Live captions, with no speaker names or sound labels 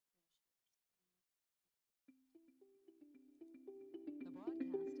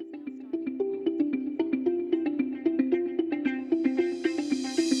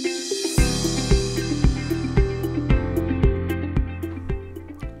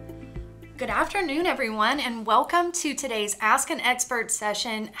Good afternoon, everyone, and welcome to today's Ask an Expert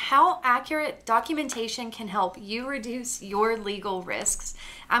session, How Accurate Documentation Can Help You Reduce Your Legal Risks.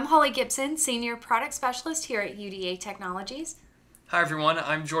 I'm Holly Gibson, Senior Product Specialist here at UDA Technologies. Hi everyone,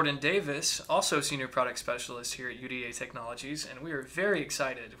 I'm Jordan Davis, also Senior Product Specialist here at UDA Technologies, and we are very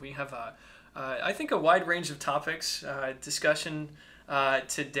excited. We have, I think, a wide range of topics discussion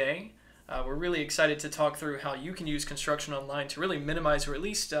today. We're really excited to talk through how you can use ConstructionOnline to really minimize or at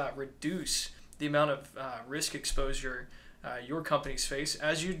least reduce the amount of risk exposure your companies face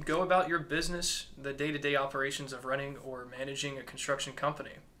as you go about your business, the day-to-day operations of running or managing a construction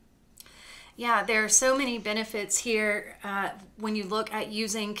company. Yeah, there are so many benefits here when you look at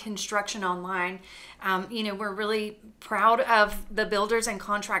using ConstructionOnline. We're really proud of the builders and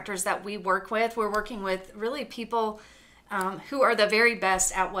contractors that we work with. We're working with really people who are the very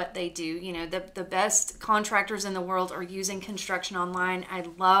best at what they do. You know, the best contractors in the world are using ConstructionOnline. I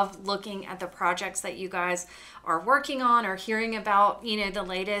love looking at the projects that you guys are working on or hearing about, the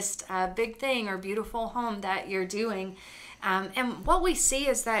latest big thing or beautiful home that you're doing. And what we see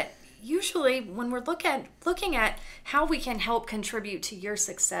is that usually when we're looking at how we can help contribute to your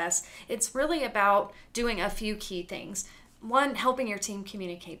success, it's really about doing a few key things. One, helping your team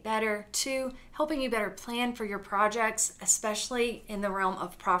communicate better. Two, helping you better plan for your projects, especially in the realm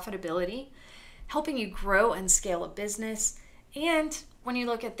of profitability. Helping you grow and scale a business. And when you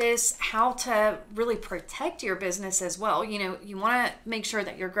look at this, how to really protect your business as well. You want to make sure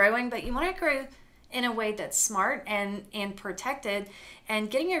that you're growing, but you want to grow in a way that's smart and protected, and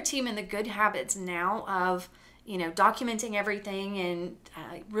getting your team in the good habits now of documenting everything and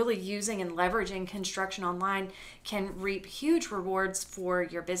really using and leveraging ConstructionOnline can reap huge rewards for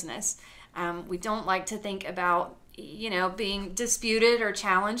your business. We don't like to think about being disputed or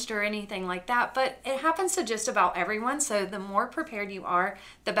challenged or anything like that, but it happens to just about everyone. So the more prepared you are,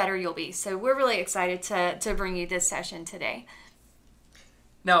 the better you'll be. So we're really excited to bring you this session today.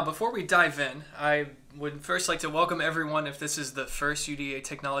 Now, before we dive in, I would first like to welcome everyone. If this is the first UDA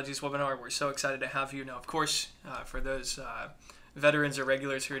Technologies webinar, we're so excited to have you. Now, of course, for those veterans or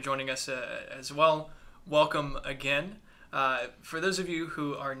regulars who are joining us as well, welcome again. For those of you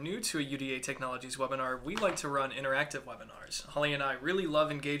who are new to a UDA Technologies webinar, we like to run interactive webinars. Holly and I really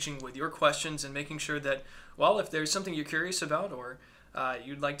love engaging with your questions and making sure that, well, if there's something you're curious about or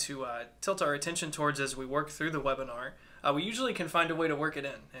you'd like to tilt our attention towards as we work through the webinar, we usually can find a way to work it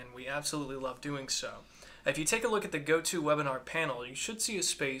in, and we absolutely love doing so. If you take a look at the GoToWebinar panel, you should see a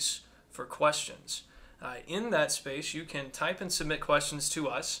space for questions. In that space, you can type and submit questions to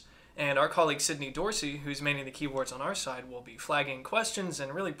us, and our colleague Sydney Dorsey, who's manning the keyboards on our side, will be flagging questions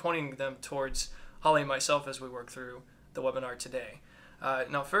and really pointing them towards Holly and myself as we work through the webinar today.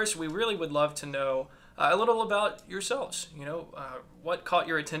 Now, first, we really would love to know a little about yourselves. What caught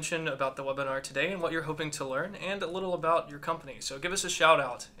your attention about the webinar today and what you're hoping to learn, and a little about your company. So give us a shout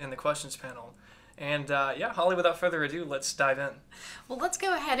out in the questions panel. And yeah, Holly, without further ado, let's dive in. Well, let's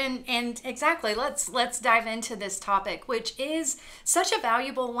go ahead and exactly, let's dive into this topic, which is such a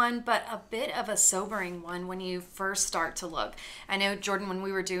valuable one, but a bit of a sobering one when you first start to look. I know, Jordan, when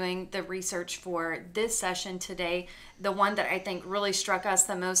we were doing the research for this session today, the one that I think really struck us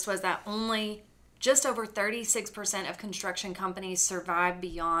the most was that only just over 36% of construction companies survive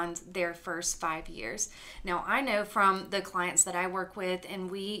beyond their first 5 years. Now, I know from the clients that I work with,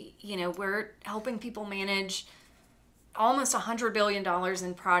 and we're helping people manage almost $100 billion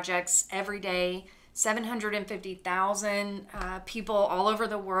in projects every day, 750,000 people all over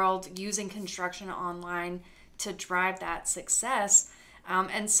the world using ConstructionOnline to drive that success.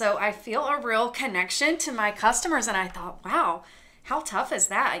 And so I feel a real connection to my customers, and I thought, wow, how tough is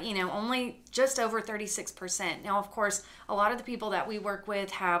that? Only just over 36%. Now, of course, a lot of the people that we work with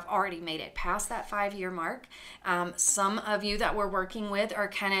have already made it past that 5-year mark. Some of you that we're working with are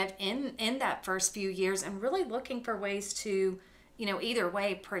kind of in that first few years and really looking for ways to, either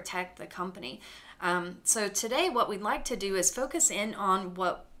way, protect the company. So today, what we'd like to do is focus in on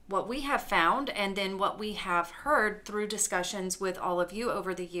what we have found and then what we have heard through discussions with all of you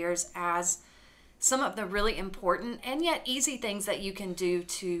over the years as some of the really important and yet easy things that you can do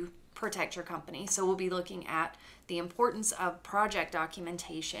to protect your company. So we'll be looking at the importance of project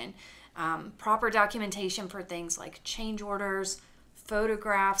documentation, proper documentation for things like change orders,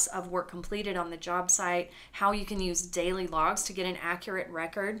 photographs of work completed on the job site, how you can use daily logs to get an accurate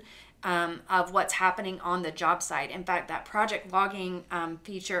record of what's happening on the job site. In fact, that project logging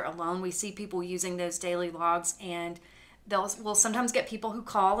feature alone, we see people using those daily logs, and we'll sometimes get people who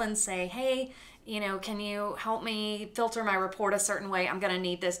call and say, hey, can you help me filter my report a certain way? I'm going to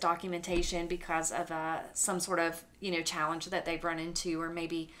need this documentation because of some sort of, challenge that they've run into, or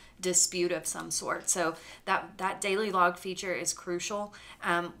maybe dispute of some sort. So that daily log feature is crucial.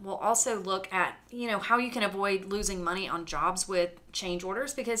 We'll also look at, how you can avoid losing money on jobs with change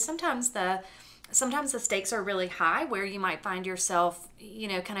orders, because sometimes the stakes are really high, where you might find yourself,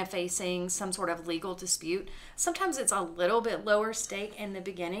 kind of facing some sort of legal dispute. Sometimes it's a little bit lower stake in the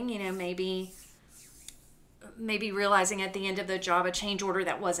beginning, maybe realizing at the end of the job a change order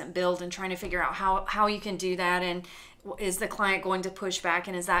that wasn't billed, and trying to figure out how you can do that, and is the client going to push back,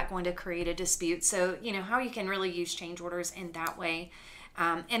 and is that going to create a dispute? So, how you can really use change orders in that way.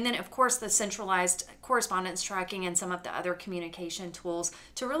 And then, of course, the centralized correspondence tracking and some of the other communication tools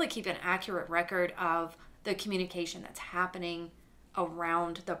to really keep an accurate record of the communication that's happening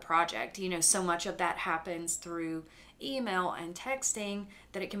around the project. So much of that happens through email and texting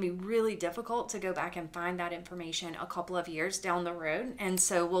that it can be really difficult to go back and find that information a couple of years down the road. And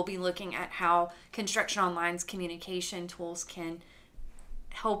so we'll be looking at how ConstructionOnline's communication tools can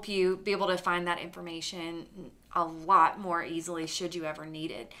help you be able to find that information a lot more easily should you ever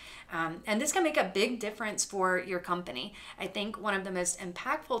need it. And this can make a big difference for your company. I think one of the most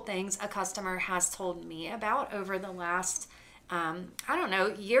impactful things a customer has told me about over the last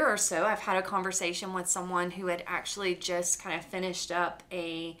year or so, I've had a conversation with someone who had actually just kind of finished up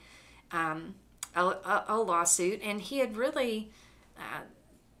a lawsuit, and he had really,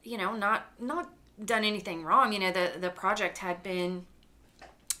 not done anything wrong. The project had been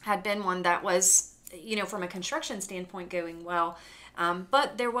one that was, from a construction standpoint, going well,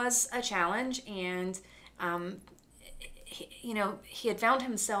 but there was a challenge, and he had found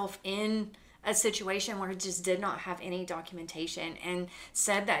himself in a situation where he just did not have any documentation, and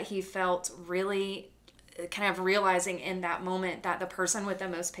said that he felt really kind of realizing in that moment that the person with the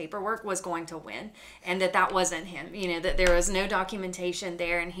most paperwork was going to win, and that wasn't him, that there was no documentation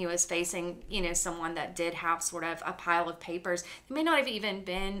there, and he was facing, someone that did have sort of a pile of papers. It may not have even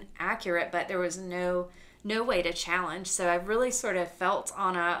been accurate, but there was no way to challenge. So I really sort of felt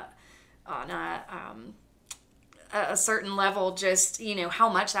on a certain level just, how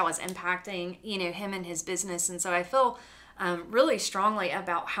much that was impacting, him and his business. And so I feel really strongly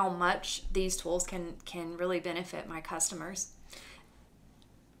about how much these tools can really benefit my customers.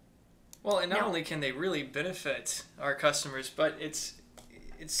 Well, and not only can they really benefit our customers, but it's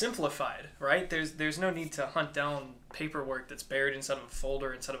simplified, right? There's no need to hunt down paperwork that's buried inside of a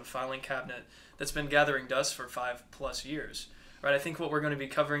folder, inside of a filing cabinet, that's been gathering dust for 5+ years, right? I think what we're going to be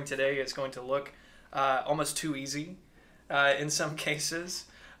covering today is going to look almost too easy in some cases,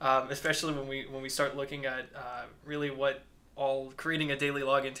 especially when we start looking at really what all creating a daily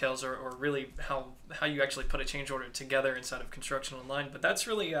log entails, or really how you actually put a change order together inside of ConstructionOnline. But that's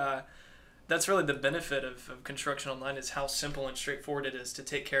really the benefit of ConstructionOnline, is how simple and straightforward it is to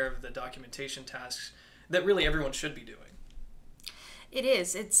take care of the documentation tasks that really everyone should be doing. It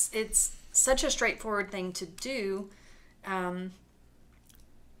is. It's such a straightforward thing to do, and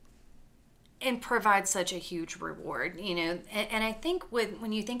provide such a huge reward, and I think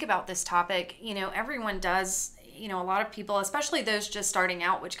when you think about this topic, everyone does, a lot of people, especially those just starting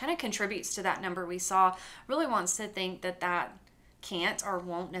out, which kind of contributes to that number we saw, really wants to think that can't or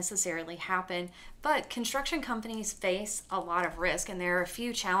won't necessarily happen. But construction companies face a lot of risk, and there are a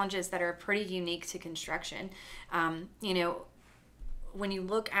few challenges that are pretty unique to construction. When you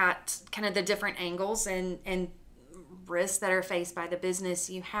look at kind of the different angles and risks that are faced by the business,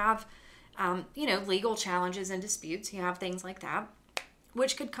 you have legal challenges and disputes. You have things like that,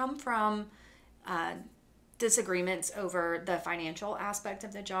 which could come from disagreements over the financial aspect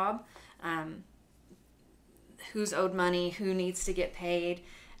of the job, who's owed money, who needs to get paid.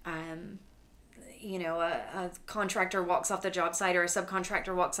 A contractor walks off the job site, or a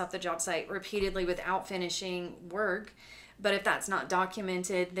subcontractor walks off the job site repeatedly without finishing work. But if that's not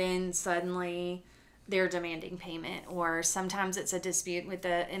documented, then suddenly they're demanding payment, or sometimes it's a dispute with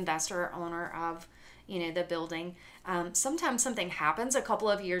the investor or owner of, the building. Sometimes something happens a couple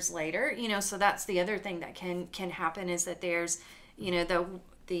of years later, so that's the other thing that can happen, is that there's,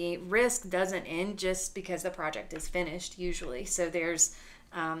 the risk doesn't end just because the project is finished usually. So there's,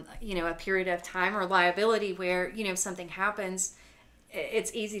 a period of time or liability where, if something happens,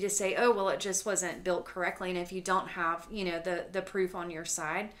 it's easy to say, oh, well, it just wasn't built correctly. And if you don't have, the proof on your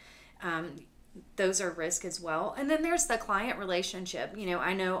side, those are risk as well. And then there's the client relationship.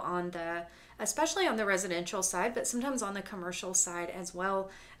 I know especially on the residential side, but sometimes on the commercial side as well,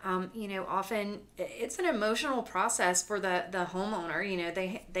 often it's an emotional process for the homeowner.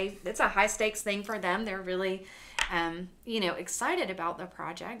 It's a high stakes thing for them. They're really, excited about the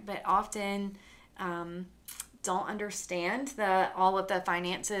project, but often, don't understand all of the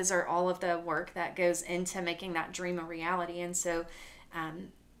finances or all of the work that goes into making that dream a reality. And so,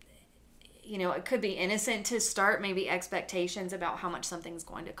 it could be innocent to start. Maybe expectations about how much something's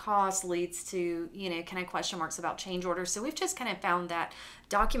going to cost leads to, kind of question marks about change orders. So we've just kind of found that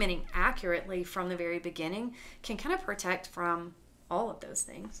documenting accurately from the very beginning can kind of protect from all of those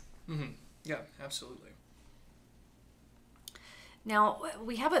things. Mm-hmm. Yeah, absolutely. Now,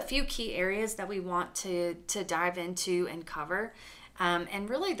 we have a few key areas that we want to dive into and cover. And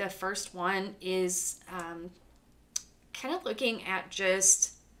really the first one is kind of looking at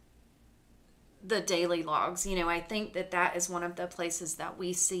just the daily logs. I think that is one of the places that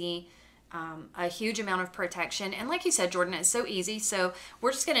we see a huge amount of protection. And like you said, Jordan, it's so easy. So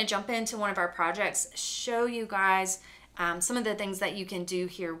we're just going to jump into one of our projects, show you guys some of the things that you can do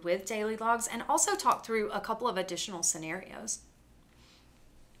here with daily logs, and also talk through a couple of additional scenarios.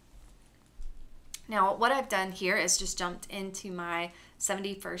 Now, what I've done here is just jumped into my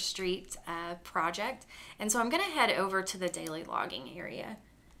 71st Street project. And so I'm going to head over to the daily logging area.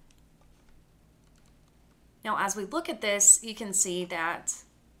 Now, as we look at this, you can see that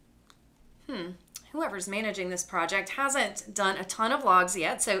whoever's managing this project hasn't done a ton of logs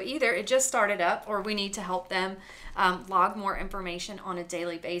yet. So either it just started up or we need to help them log more information on a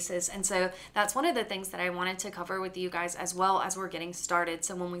daily basis. And so that's one of the things that I wanted to cover with you guys as well as we're getting started.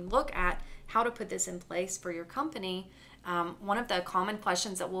 So when we look at how to put this in place for your company, one of the common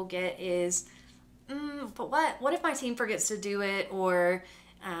questions that we'll get is, but what if my team forgets to do it? Or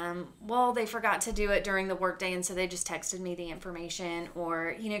well, they forgot to do it during the workday, and so they just texted me the information,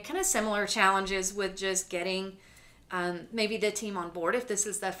 or, kind of similar challenges with just getting maybe the team on board if this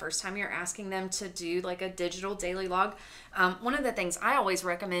is the first time you're asking them to do like a digital daily log. One of the things I always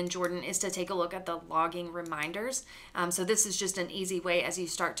recommend, Jordan, is to take a look at the logging reminders. So this is just an easy way as you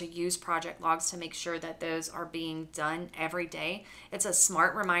start to use project logs to make sure that those are being done every day. It's a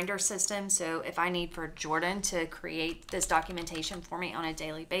smart reminder system. So if I need for Jordan to create this documentation for me on a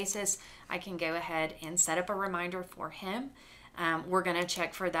daily basis, I can go ahead and set up a reminder for him. We're going to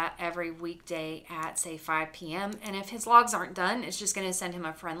check for that every weekday at, say, 5 p.m. And if his logs aren't done, it's just going to send him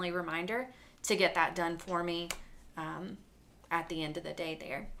a friendly reminder to get that done for me at the end of the day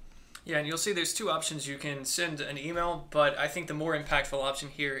there. Yeah, and you'll see there's two options. You can send an email, but I think the more impactful option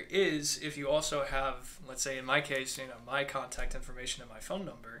here is if you also have, let's say in my case, my contact information and my phone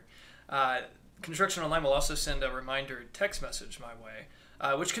number. ConstructionOnline will also send a reminder text message my way.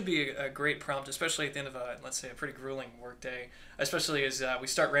 Which could be a great prompt, especially at the end of let's say, a pretty grueling work day, especially as we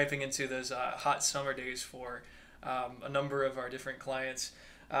start ramping into those hot summer days for a number of our different clients.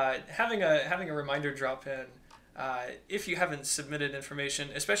 Having a reminder drop in if you haven't submitted information,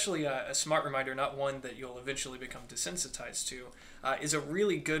 especially a smart reminder, not one that you'll eventually become desensitized to, is a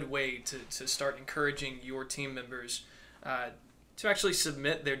really good way to start encouraging your team members to actually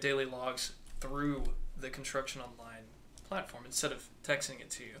submit their daily logs through the ConstructionOnline platform instead of texting it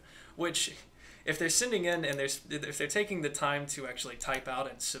to you, which if they're sending in and if they're taking the time to actually type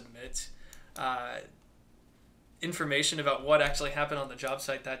out and submit information about what actually happened on the job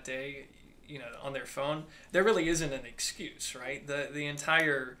site that day, on their phone, there really isn't an excuse, right? The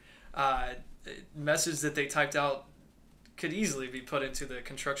entire message that they typed out could easily be put into the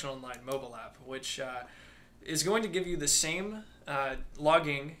ConstructionOnline mobile app, which is going to give you the same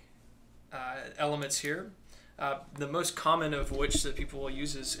logging elements here. The most common of which that people will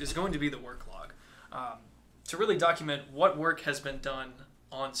use is going to be the work log to really document what work has been done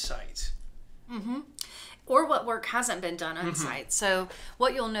on site. Mm-hmm. Or what work hasn't been done on site. So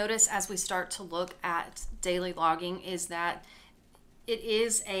what you'll notice as we start to look at daily logging is that it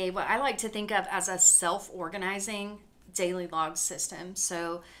is what I like to think of as a self-organizing daily log system.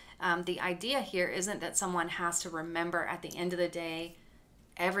 So the idea here isn't that someone has to remember at the end of the day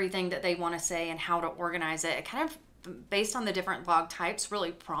everything that they want to say and how to organize it. It kind of, based on the different log types,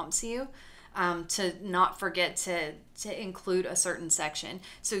 really prompts you to not forget to include a certain section.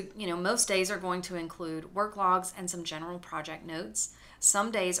 So, most days are going to include work logs and some general project notes.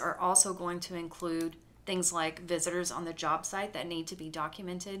 Some days are also going to include things like visitors on the job site that need to be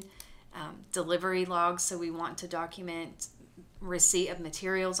documented, delivery logs, so we want to document receipt of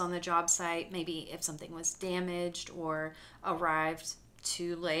materials on the job site, maybe if something was damaged or arrived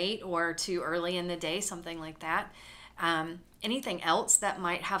too late or too early in the day, something like that. Anything else that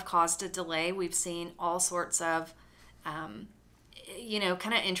might have caused a delay, we've seen all sorts of kind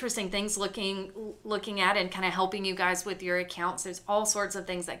of interesting things looking at and kind of helping you guys with your accounts. There's all sorts of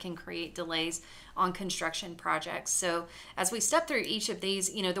things that can create delays on construction projects. So as we step through each of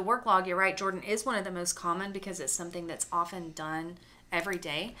these, the work log, you're right, Jordan, is one of the most common because it's something that's often done every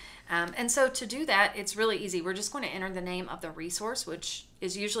day. And so to do that, it's really easy. We're just going to enter the name of the resource, which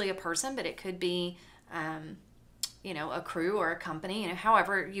is usually a person, but it could be, you know, a crew or a company, you know,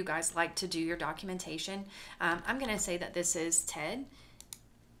 however you guys like to do your documentation. I'm going to say that this is Ted.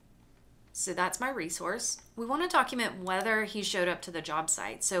 So that's my resource. We want to document whether he showed up to the job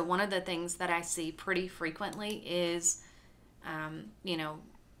site. So one of the things that I see pretty frequently is, you know,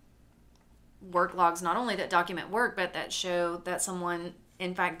 work logs, not only that document work, but that show that someone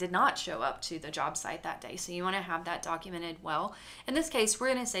in fact did not show up to the job site that day. So you want to have that documented well. In this case,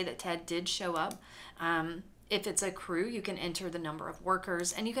 we're going to say that Ted did show up. If it's a crew, you can enter the number of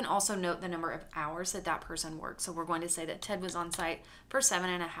workers, and you can also note the number of hours that that person worked. So we're going to say that Ted was on site for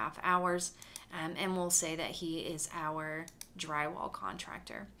 7.5 hours, and we'll say that he is our drywall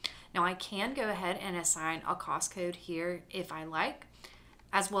contractor. Now I can go ahead and assign a cost code here if I like,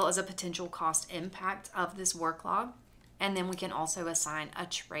 as well as a potential cost impact of this work log. And then we can also assign a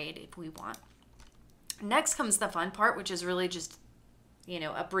trade if we want. Next comes the fun part, which is really just, you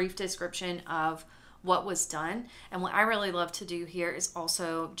know, a brief description of what was done. And what I really love to do here is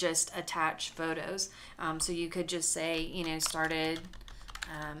also just attach photos. So you could just say, you know, started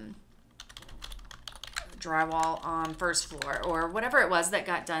drywall on first floor, or whatever it was that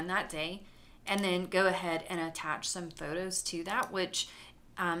got done that day, and then go ahead and attach some photos to that, which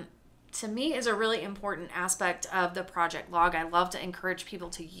to me is a really important aspect of the project log. I love to encourage people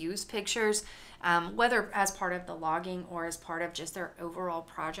to use pictures, whether as part of the logging or as part of just their overall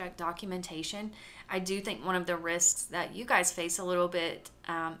project documentation. I do think one of the risks that you guys face a little bit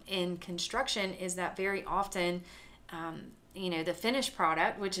in construction is that very often, you know, the finished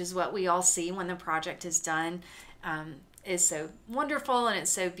product, which is what we all see when the project is done, is so wonderful and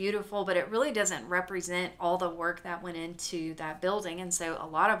it's so beautiful, but it really doesn't represent all the work that went into that building. And so a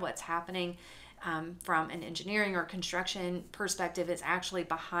lot of what's happening from an engineering or construction perspective is actually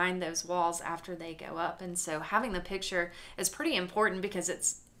behind those walls after they go up. And so having the picture is pretty important, because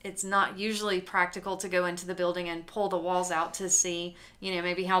it's not usually practical to go into the building and pull the walls out to see, you know,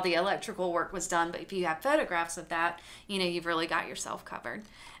 maybe how the electrical work was done. But if you have photographs of that, you know, you've really got yourself covered.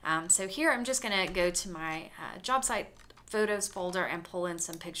 So here I'm just going to go to my job site photos folder and pull in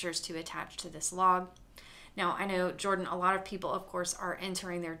some pictures to attach to this log. Now I know, Jordan, a lot of people of course are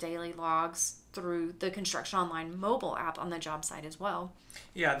entering their daily logs through the ConstructionOnline mobile app on the job site as well.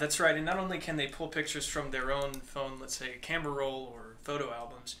 Yeah, that's right. And not only can they pull pictures from their own phone, let's say a camera roll or photo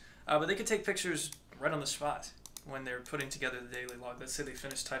albums, but they can take pictures right on the spot when they're putting together the daily log. Let's say they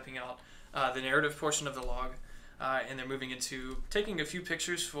finish typing out the narrative portion of the log, and they're moving into taking a few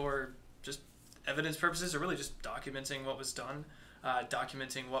pictures for just evidence purposes, or really just documenting what was done,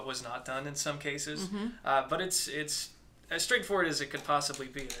 documenting what was not done in some cases. But it's as straightforward as it could possibly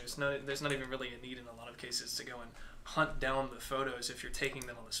be. There's not even really a need in a lot of cases to go and hunt down the photos if you're taking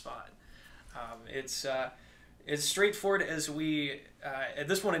them on the spot. It's straightforward as we, at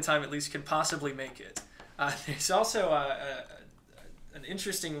this point in time at least, can possibly make it. There's also an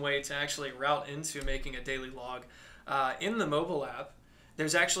interesting way to actually route into making a daily log. In the mobile app,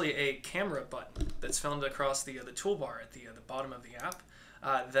 there's actually a camera button that's found across the toolbar at the bottom of the app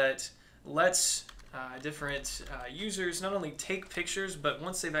that lets different users not only take pictures, but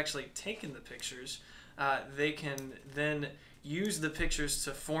once they've actually taken the pictures, they can then use the pictures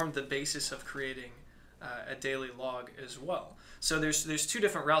to form the basis of creating a daily log as well. So there's two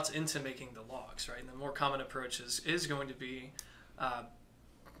different routes into making the logs, right? And the more common approach is going to be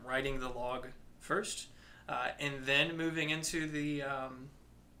writing the log first, and then moving into the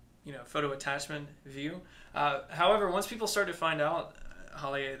photo attachment view. However, once people start to find out,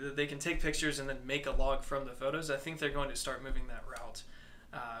 Holly, that they can take pictures and then make a log from the photos, I think they're going to start moving that route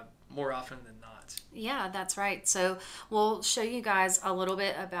more often than not. Yeah, that's right. So we'll show you guys a little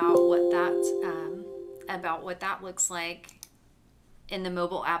bit about what that looks like in the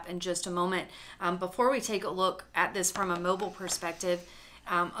mobile app in just a moment. Before we take a look at this from a mobile perspective,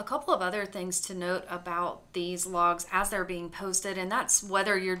 a couple of other things to note about these logs as they're being posted, and that's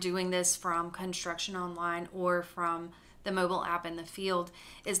whether you're doing this from ConstructionOnline or from the mobile app in the field,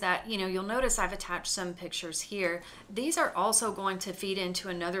 is that, you'll notice I've attached some pictures here. These are also going to feed into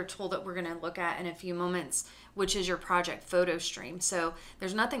another tool that we're going to look at in a few moments, which is your project photo stream. So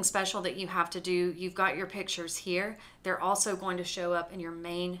there's nothing special that you have to do. You've got your pictures here. They're also going to show up in your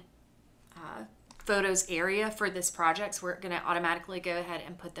main photos area for this project, so we're going to automatically go ahead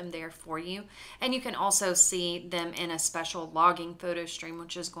and put them there for you. And you can also see them in a special logging photo stream,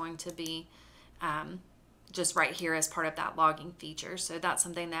 which is going to be just right here as part of that logging feature. So that's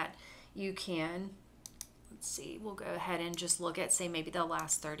something that you can, let's see, we'll go ahead and just look at, say, maybe the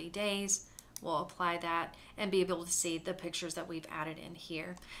last 30 days. we'll apply that and be able to see the pictures that we've added in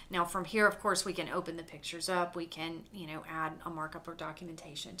here. Now from here, of course, we can open the pictures up. We can, add a markup or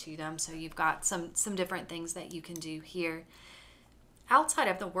documentation to them. So you've got some different things that you can do here. Outside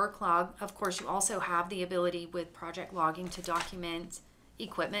of the work log, of course, you also have the ability with project logging to document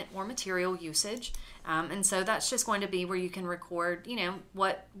equipment or material usage. And so that's just going to be where you can record,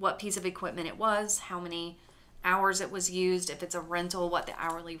 what piece of equipment it was, how many hours it was used, if it's a rental, what the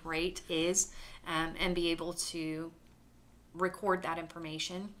hourly rate is, and be able to record that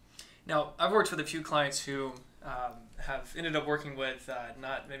information. Now, I've worked with a few clients who have ended up working with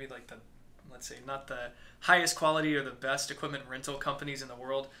not maybe like not the highest quality or the best equipment rental companies in the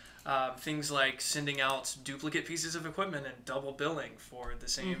world. Things like sending out duplicate pieces of equipment and double billing for the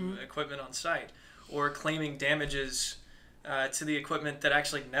same equipment on site, or claiming damages to the equipment that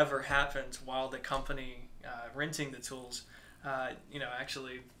actually never happened while the company renting the tools,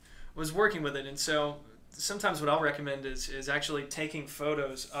 actually was working with it. And so sometimes what I'll recommend is actually taking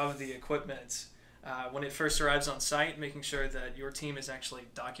photos of the equipment when it first arrives on site, making sure that your team is actually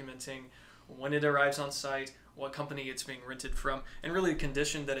documenting when it arrives on site, what company it's being rented from, and really the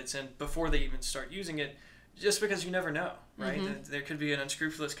condition that it's in before they even start using it, just because you never know, right? There could be an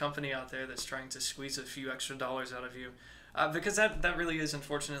unscrupulous company out there that's trying to squeeze a few extra dollars out of you, because that really is,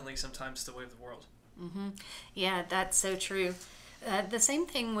 unfortunately, sometimes the way of the world. Yeah, that's so true. The same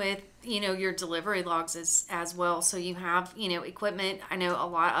thing with, your delivery logs as well. So you have, equipment. I know a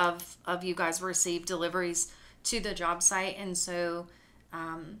lot of you guys receive deliveries to the job site. And so,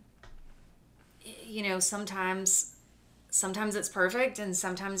 sometimes it's perfect, and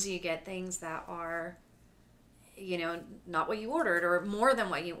sometimes you get things that are, not what you ordered, or more than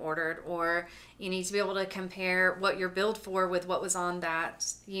what you ordered, or you need to be able to compare what you're billed for with what was on that,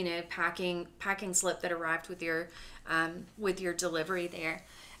 packing slip that arrived with your delivery there.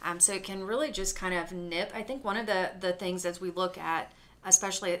 So it can really just kind of nip. I think one of the things as we look at,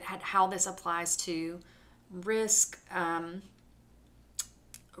 especially at how this applies to risk,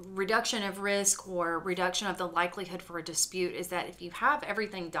 reduction of risk or reduction of the likelihood for a dispute, is that if you have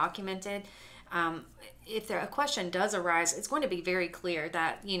everything documented, if a question does arise, it's going to be very clear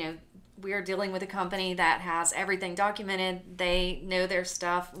that, we are dealing with a company that has everything documented. They know their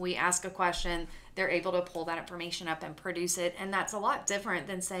stuff. We ask a question, they're able to pull that information up and produce it. And that's a lot different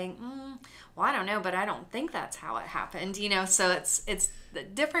than saying, well, I don't know, but I don't think that's how it happened. So it's a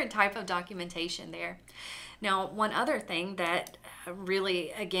different type of documentation there. Now, one other thing that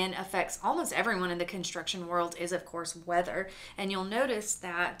really, again, affects almost everyone in the construction world is, of course, weather. And you'll notice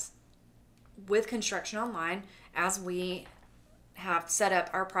that with ConstructionOnline, as we have set up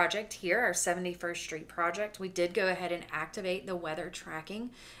our project here, our 71st Street project, we did go ahead and activate the weather tracking,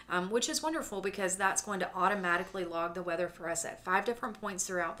 which is wonderful because that's going to automatically log the weather for us at 5 different points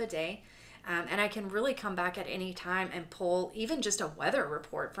throughout the day. And I can really come back at any time and pull even just a weather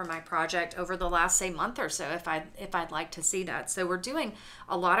report for my project over the last, say, month or so if I'd like to see that. So we're doing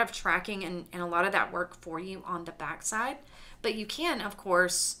a lot of tracking and a lot of that work for you on the backside. But you can, of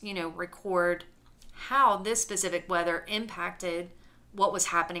course, record how this specific weather impacted what was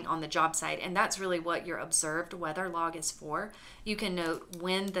happening on the job site. And that's really what your observed weather log is for. You can note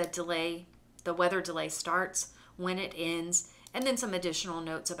when the weather delay starts, when it ends, and then some additional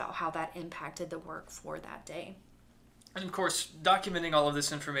notes about how that impacted the work for that day. And of course, documenting all of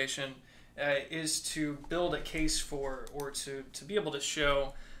this information is to build a case for, or to be able to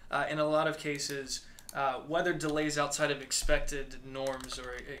show, in a lot of cases, weather delays outside of expected norms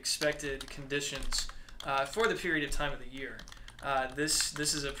or expected conditions for the period of time of the year. This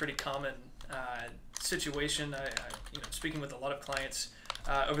is a pretty common situation. Speaking with a lot of clients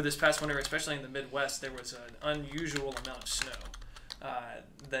over this past winter, especially in the Midwest, there was an unusual amount of snow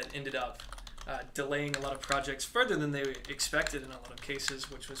that ended up delaying a lot of projects further than they expected in a lot of cases,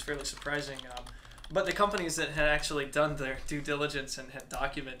 which was fairly surprising. But the companies that had actually done their due diligence and had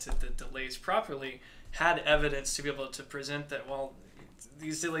documented the delays properly had evidence to be able to present that, well,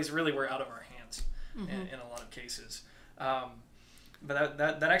 these delays really were out of our hands in a lot of cases. But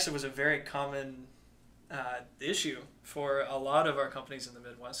that actually was a very common issue for a lot of our companies in the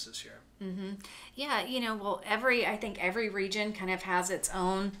Midwest this year. Yeah, I think every region kind of has its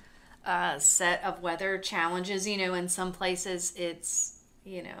own set of weather challenges. In some places it's,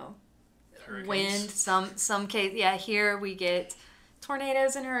 Hurricanes. Wind, some case, here we get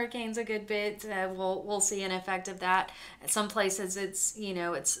tornadoes and hurricanes a good bit. We'll see an effect of that. At some places it's,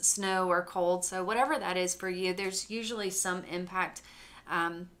 it's snow or cold. So whatever that is for you, there's usually some impact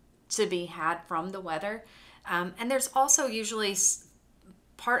to be had from the weather. And there's also usually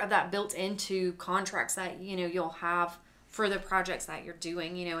part of that built into contracts that, you'll have for the projects that you're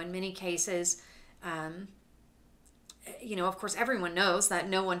doing. In many cases, of course, everyone knows that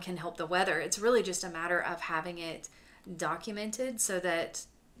no one can help the weather. It's really just a matter of having it documented so that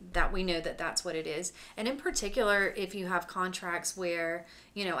we know that that's what it is. And in particular, if you have contracts where,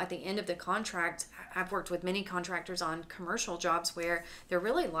 at the end of the contract, I've worked with many contractors on commercial jobs where they're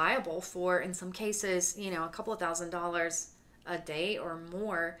really liable for, in some cases, a couple of $1,000s a day or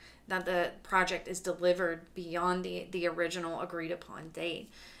more that the project is delivered beyond the original agreed upon date.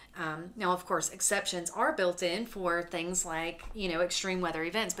 Now, of course, exceptions are built in for things like, extreme weather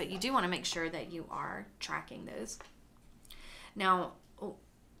events, but you do want to make sure that you are tracking those. Now,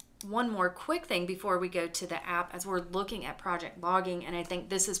 one more quick thing before we go to the app, as we're looking at project logging, and I think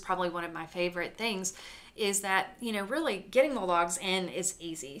this is probably one of my favorite things, is that, really getting the logs in is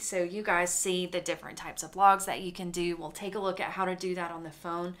easy. So you guys see the different types of logs that you can do. We'll take a look at how to do that on the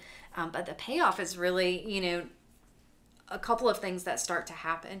phone. But the payoff is really, a couple of things that start to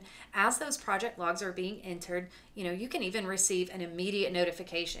happen. As those project logs are being entered, you can even receive an immediate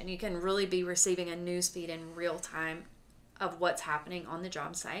notification. You can really be receiving a news feed in real time of what's happening on the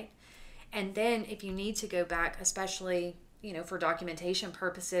job site. And then if you need to go back, especially, for documentation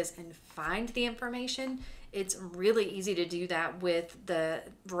purposes, and find the information, it's really easy to do that with the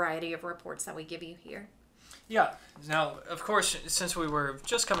variety of reports that we give you here. Yeah. Now, of course, since we were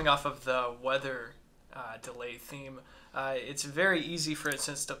just coming off of the weather delay theme, it's very easy, for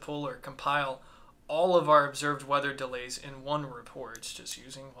instance, to pull or compile all of our observed weather delays in one report, just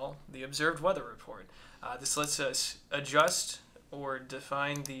using, the observed weather report. This lets us adjust or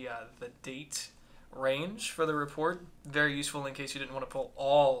define the date range for the report. Very useful in case you didn't want to pull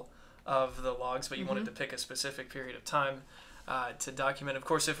all of the logs, but you wanted to pick a specific period of time to document. Of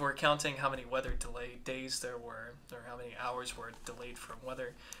course, if we're counting how many weather delay days there were, or how many hours were delayed from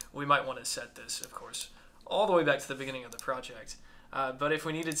weather, we might want to set this, of course, all the way back to the beginning of the project. But if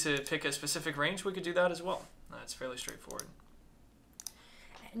we needed to pick a specific range, we could do that as well. It's fairly straightforward.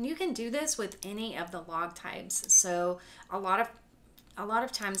 And you can do this with any of the log types. So a lot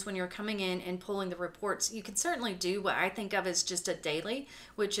of times when you're coming in and pulling the reports, you can certainly do what I think of as just a daily,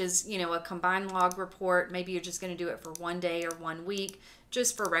 which is, a combined log report. Maybe you're just going to do it for 1 day or 1 week,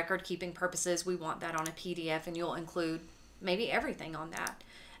 just for record keeping purposes. We want that on a PDF, and you'll include maybe everything on that.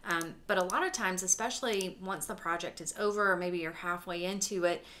 But a lot of times, especially once the project is over, or maybe you're halfway into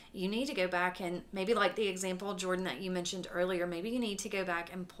it, you need to go back and maybe, like the example, Jordan, that you mentioned earlier, maybe you need to go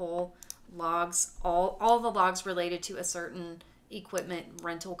back and pull logs, all the logs related to a certain equipment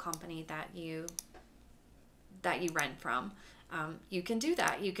rental company that you rent from. You can do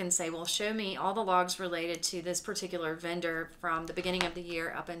that. You can say, well, show me all the logs related to this particular vendor from the beginning of the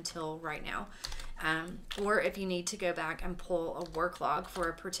year up until right now. Or if you need to go back and pull a work log for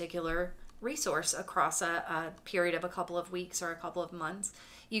a particular resource across a period of a couple of weeks or a couple of months,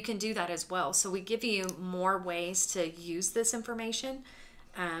 you can do that as well. So we give you more ways to use this information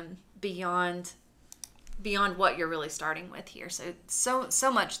beyond what you're really starting with here.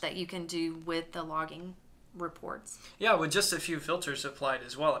 So much that you can do with the logging reports. Yeah, with just a few filters applied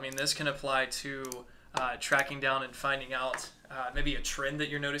as well. I mean, this can apply to tracking down and finding out maybe a trend that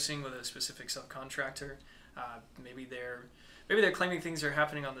you're noticing with a specific subcontractor. Maybe they're claiming things are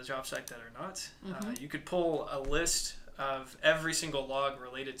happening on the job site that are not. You could pull a list of every single log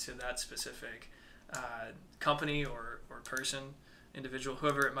related to that specific company or person, individual,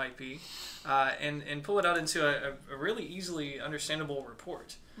 whoever it might be, and pull it out into a really easily understandable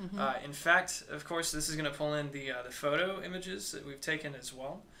report. In fact, of course, this is going to pull in the photo images that we've taken as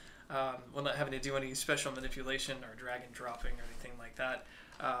well. We're not having to do any special manipulation or drag and dropping or anything like that.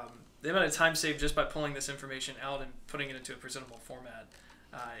 The amount of time saved just by pulling this information out and putting it into a presentable format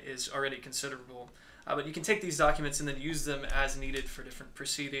is already considerable. But you can take these documents and then use them as needed for different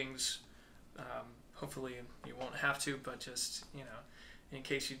proceedings. Hopefully you won't have to, but just, in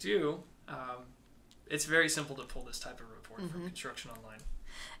case you do, it's very simple to pull this type of report from ConstructionOnline.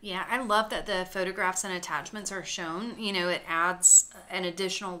 Yeah, I love that the photographs and attachments are shown. It adds an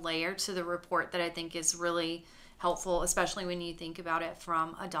additional layer to the report that I think is really helpful, especially when you think about it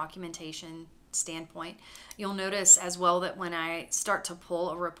from a documentation standpoint. You'll notice as well that when I start to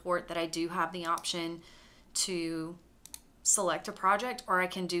pull a report that I do have the option to select a project, or I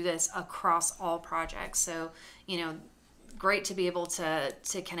can do this across all projects. So, great to be able to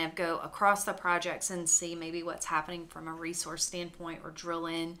kind of go across the projects and see maybe what's happening from a resource standpoint, or drill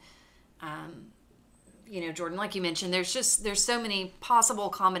in. Jordan, like you mentioned, there's so many possible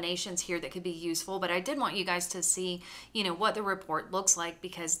combinations here that could be useful, but I did want you guys to see, what the report looks like,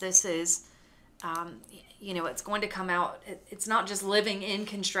 because this is, it's going to come out. It's not just living in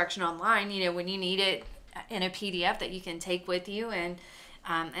ConstructionOnline. When you need it in a PDF that you can take with you and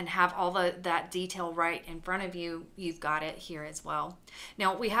have all that detail right in front of you. You've got it here as well.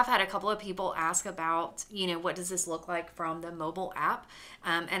 Now, we have had a couple of people ask about, what does this look like from the mobile app?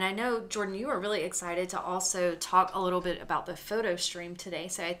 And I know, Jordan, you were really excited to also talk a little bit about the photo stream today.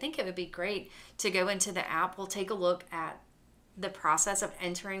 So I think it would be great to go into the app. We'll take a look at the process of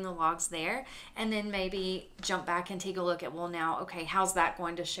entering the logs there, and then maybe jump back and take a look at, well, now, okay, how's that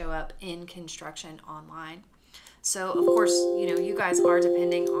going to show up in ConstructionOnline? So, of course, you guys are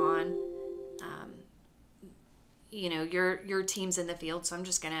depending on, your teams in the field. So I'm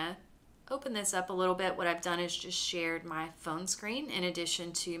just going to open this up a little bit. What I've done is just shared my phone screen in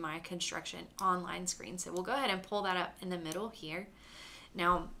addition to my ConstructionOnline screen. So we'll go ahead and pull that up in the middle here.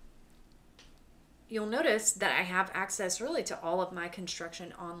 Now, you'll notice that I have access really to all of my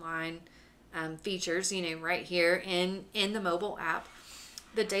ConstructionOnline features, right here in the mobile app.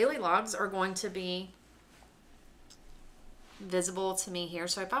 The daily logs are going to be visible to me here.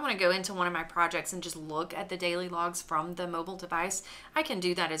 So if I want to go into one of my projects and just look at the daily logs from the mobile device, I can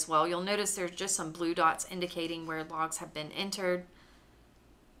do that as well. You'll notice there's just some blue dots indicating where logs have been entered.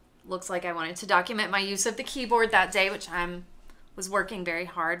 Looks like I wanted to document my use of the keyboard that day, which was working very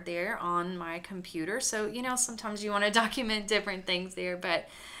hard there on my computer. So, sometimes you want to document different things there, but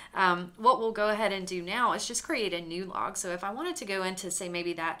what we'll go ahead and do now is just create a new log. So if I wanted to go into, say,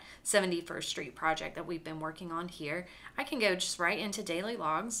 maybe that 71st Street project that we've been working on here, I can go just right into daily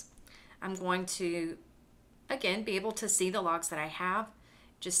logs. I'm going to, again, be able to see the logs that I have.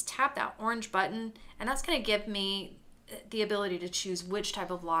 Just tap that orange button, and that's going to give me the ability to choose which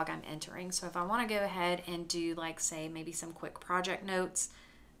type of log I'm entering. So if I want to go ahead and do, like, say, maybe some quick project notes,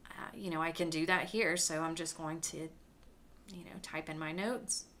 I can do that here. So I'm just going to, type in my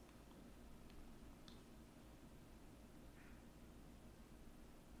notes.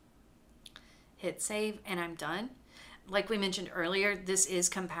 Hit save, and I'm done. Like we mentioned earlier, this is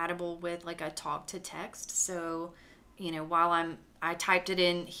compatible with like a talk to text. So, while I typed it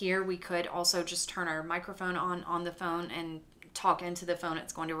in here, we could also just turn our microphone on the phone and talk into the phone.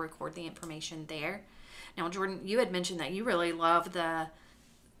 It's going to record the information there. Now, Jordan, you had mentioned that you really love the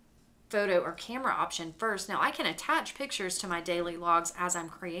photo or camera option first. Now, I can attach pictures to my daily logs as I'm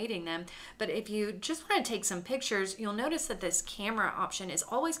creating them, but if you just want to take some pictures, you'll notice that this camera option is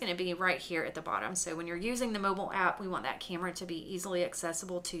always going to be right here at the bottom. So when you're using the mobile app, we want that camera to be easily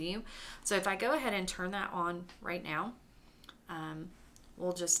accessible to you. So if I go ahead and turn that on right now,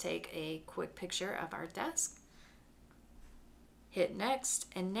 we'll just take a quick picture of our desk, hit next,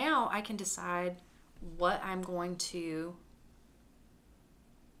 and now I can decide what I'm going to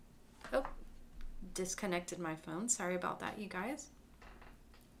disconnected my phone. Sorry about that, you guys.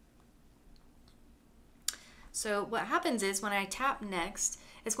 So what happens is when I tap next,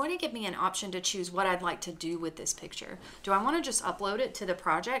 it's going to give me an option to choose what I'd like to do with this picture. Do I want to just upload it to the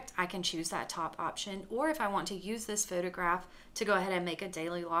project? I can choose that top option. Or if I want to use this photograph to go ahead and make a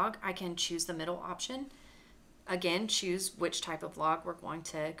daily log, I can choose the middle option. Again, choose which type of log we're going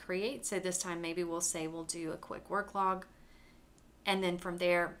to create. So this time maybe we'll say we'll do a quick work log. And then from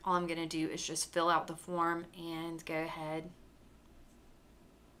there, all I'm going to do is just fill out the form and go ahead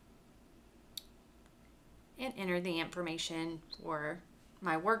and enter the information for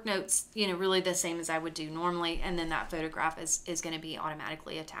my work notes, really the same as I would do normally. And then that photograph is going to be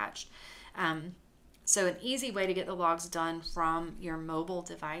automatically attached. So an easy way to get the logs done from your mobile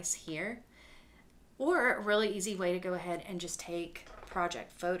device here, or a really easy way to go ahead and just take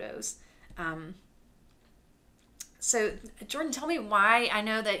project photos. So Jordan, tell me why. I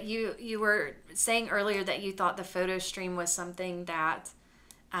know that you were saying earlier that you thought the photo stream was something that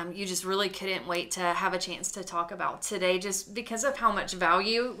you just really couldn't wait to have a chance to talk about today, just because of how much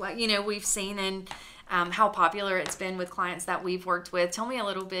value we've seen and how popular it's been with clients that we've worked with. Tell me a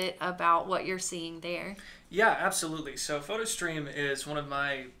little bit about what you're seeing there. Yeah, absolutely. So photo stream is one of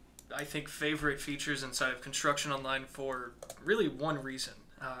my, I think, favorite features inside of ConstructionOnline for really one reason.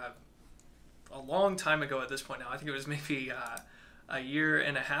 A long time ago at this point now, I think it was maybe a year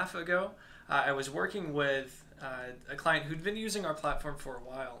and a half ago, I was working with a client who'd been using our platform for a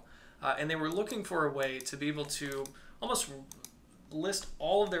while, and they were looking for a way to be able to almost list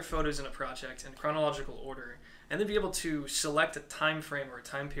all of their photos in a project in chronological order, and then be able to select a time frame or a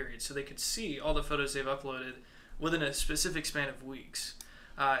time period so they could see all the photos they've uploaded within a specific span of weeks.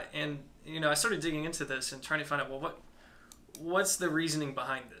 And I started digging into this and trying to find out, well, what's the reasoning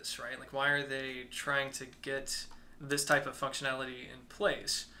behind this, right? Like, why are they trying to get this type of functionality in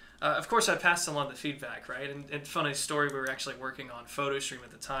place? Of course, I passed along the feedback, right? And funny story, we were actually working on PhotoStream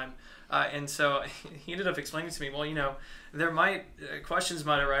at the time. And so he ended up explaining to me, well, questions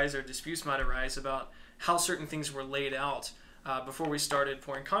might arise or disputes might arise about how certain things were laid out before we started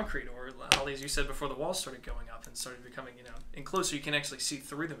pouring concrete, or Holly, as you said, before the walls started going up and started becoming, enclosed, so you can actually see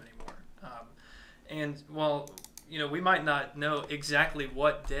through them anymore. And while, we might not know exactly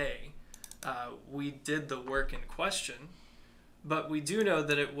what day we did the work in question, but we do know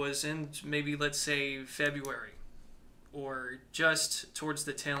that it was in maybe, let's say, February or just towards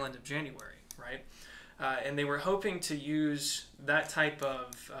the tail end of January, right? And they were hoping to use that type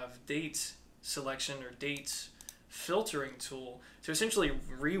of date selection or date filtering tool to essentially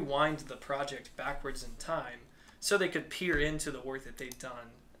rewind the project backwards in time so they could peer into the work that they'd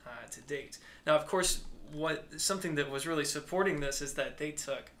done to date. Now, of course, something that was really supporting this is that they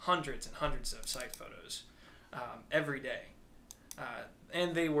took hundreds and hundreds of site photos every day.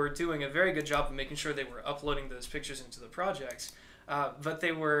 And they were doing a very good job of making sure they were uploading those pictures into the projects. But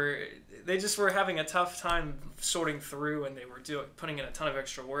they just were having a tough time sorting through, and they were putting in a ton of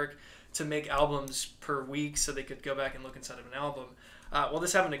extra work to make albums per week so they could go back and look inside of an album. Well,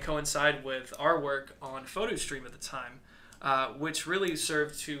 this happened to coincide with our work on PhotoStream at the time, which really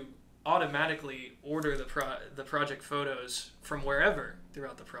served to automatically order the project photos from wherever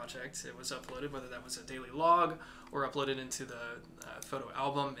throughout the project it was uploaded, whether that was a daily log or uploaded into the photo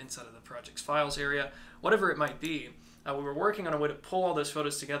album inside of the project's files area, whatever it might be. We were working on a way to pull all those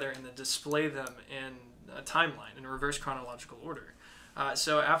photos together and then display them in a timeline in a reverse chronological order.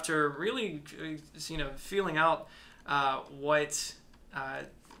 So after really, feeling out what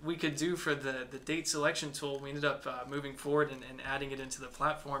we could do for the date selection tool, we ended up moving forward and adding it into the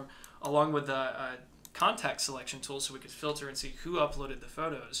platform, along with a contact selection tool, so we could filter and see who uploaded the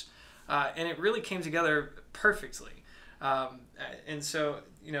photos. And it really came together perfectly. And so,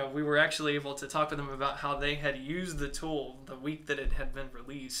 we were actually able to talk with them about how they had used the tool the week that it had been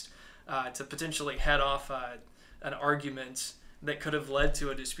released to potentially head off an argument that could have led to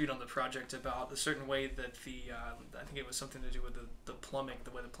a dispute on the project about a certain way that I think it was something to do with the plumbing,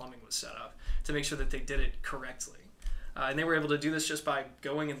 the way the plumbing was set up, to make sure that they did it correctly. And they were able to do this just by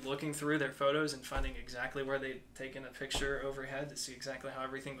going and looking through their photos and finding exactly where they'd taken a picture overhead to see exactly how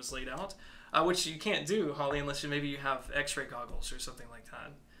everything was laid out, which you can't do, Holly, unless maybe you have x-ray goggles or something like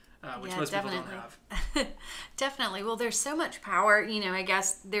that, which most people don't have. Definitely. Well, there's so much power. I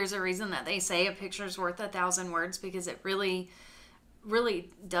guess there's a reason that they say a picture's worth 1,000 words, because it really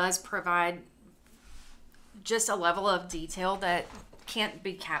does provide just a level of detail that can't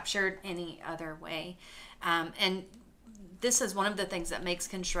be captured any other way. And this is one of the things that makes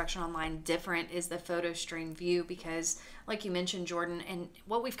ConstructionOnline different, is the photo stream view, because like you mentioned, Jordan, and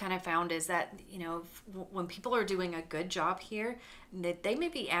what we've kind of found is that, when people are doing a good job here, that they may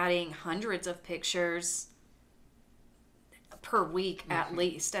be adding hundreds of pictures per week at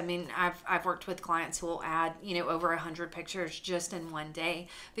least. I mean, I've worked with clients who will add, over 100 pictures just in one day,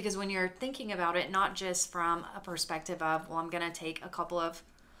 because when you're thinking about it, not just from a perspective of, well, I'm going to take a couple of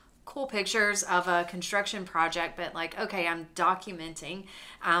cool pictures of a construction project, but like, okay, I'm documenting.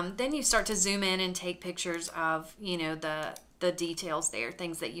 Then you start to zoom in and take pictures of, the details there,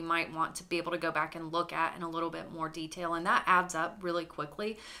 things that you might want to be able to go back and look at in a little bit more detail, and that adds up really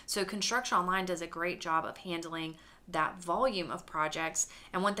quickly. So ConstructionOnline does a great job of handling that volume of projects.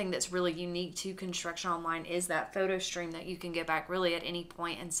 And one thing that's really unique to ConstructionOnline is that photo stream that you can get back really at any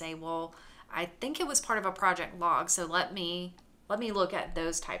point and say, well, I think it was part of a project log, so let me look at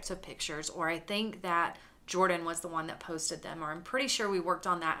those types of pictures, or I think that Jordan was the one that posted them, or I'm pretty sure we worked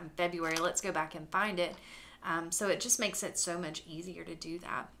on that in February, let's go back and find it. So it just makes it so much easier to do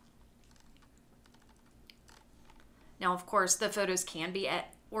that. Now, of course, the photos can be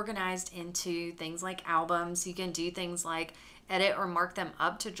organized into things like albums. You can do things like edit or mark them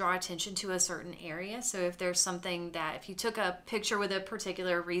up to draw attention to a certain area. So if there's something that, if you took a picture with a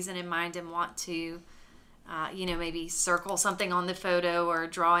particular reason in mind and want to maybe circle something on the photo or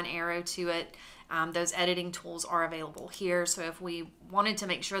draw an arrow to it, those editing tools are available here. So if we wanted to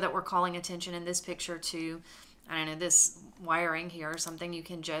make sure that we're calling attention in this picture to, I don't know, this wiring here or something, you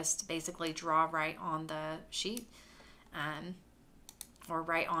can just basically draw right on the sheet or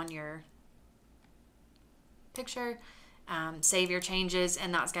right on your picture, save your changes,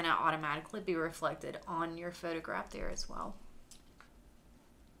 and that's going to automatically be reflected on your photograph there as well.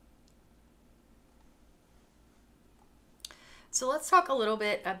 So let's talk a little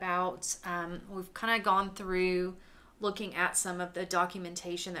bit about, we've kind of gone through looking at some of the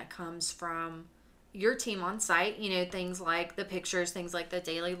documentation that comes from your team on site, things like the pictures, things like the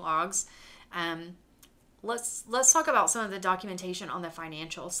daily logs. Let's talk about some of the documentation on the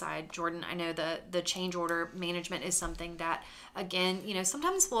financial side. Jordan, I know the change order management is something that, again,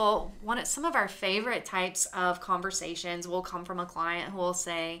 sometimes some of our favorite types of conversations will come from a client who will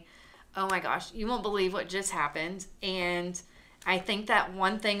say, Oh my gosh, you won't believe what just happened. And I think that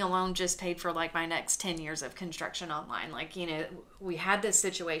one thing alone just paid for like my next 10 years of construction online. Like, we had this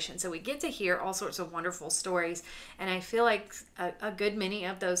situation. So we get to hear all sorts of wonderful stories. And I feel like a good many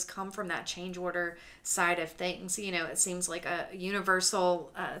of those come from that change order side of things. It seems like a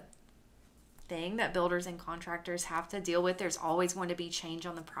universal thing that builders and contractors have to deal with. There's always going to be change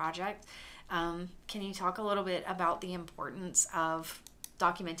on the project. Can you talk a little bit about the importance of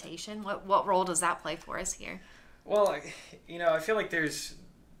documentation? What role does that play for us here? Well, I feel like there's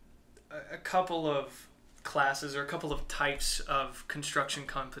a couple of classes or a couple of types of construction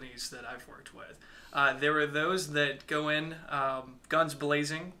companies that I've worked with. There are those that go in guns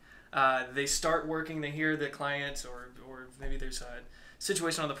blazing. They start working, they hear the client, or maybe there's a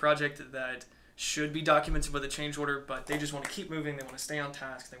situation on the project that should be documented with a change order, but they just want to keep moving, they want to stay on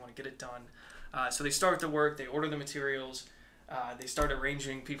task, they want to get it done. So they start the work, they order the materials, they start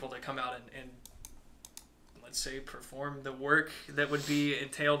arranging people to come out and let's say perform the work that would be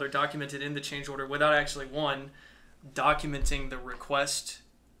entailed or documented in the change order without actually, one, documenting the request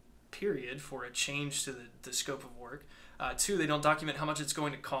period for a change to the scope of work. Two, they don't document how much it's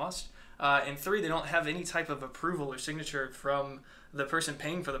going to cost. And three, they don't have any type of approval or signature from the person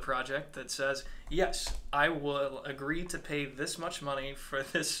paying for the project that says, yes, I will agree to pay this much money for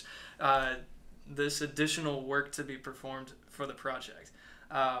this this additional work to be performed for the project.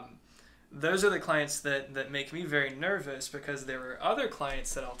 Those are the clients that make me very nervous, because there are other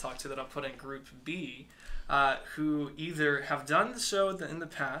clients that I'll talk to that I'll put in group B who either have done so in the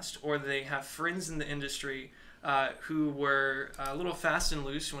past, or they have friends in the industry who were a little fast and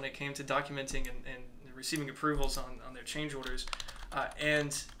loose when it came to documenting and receiving approvals on their change orders,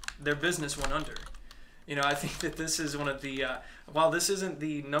 and their business went under. I think that this is one of the, while this isn't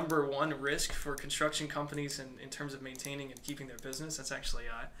the number one risk for construction companies in terms of maintaining and keeping their business, that's actually,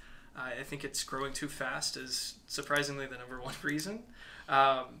 I think it's growing too fast is surprisingly the number one reason.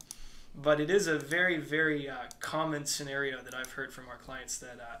 But it is a very, very common scenario that I've heard from our clients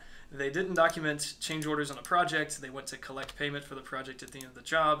that they didn't document change orders on a project. They went to collect payment for the project at the end of the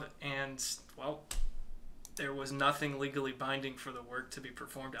job, and, well, there was nothing legally binding for the work to be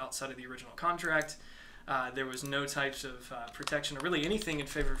performed outside of the original contract. There was no types of protection or really anything in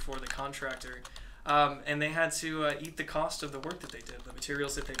favor for the contractor. And they had to eat the cost of the work that they did, the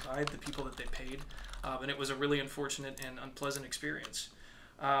materials that they buy, the people that they paid. And it was a really unfortunate and unpleasant experience.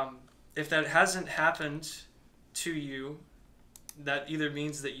 If that hasn't happened to you, that either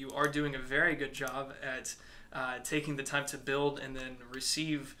means that you are doing a very good job at taking the time to build and then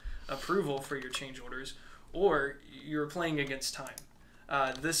receive approval for your change orders, or you're playing against time.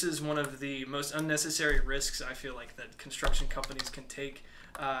 This is one of the most unnecessary risks I feel like that construction companies can take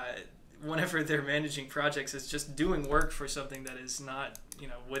whenever they're managing projects, is just doing work for something that is not,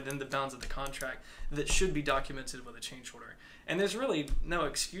 within the bounds of the contract, that should be documented with a change order. And there's really no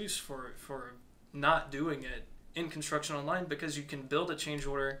excuse for not doing it in ConstructionOnline, because you can build a change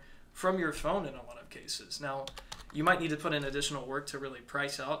order from your phone in a lot of cases. Now, you might need to put in additional work to really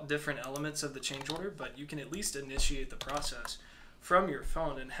price out different elements of the change order, but you can at least initiate the process from your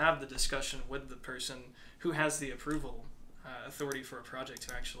phone and have the discussion with the person who has the approval authority for a project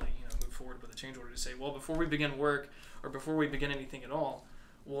to actually move forward with a change order, to say, well, before we begin work or before we begin anything at all,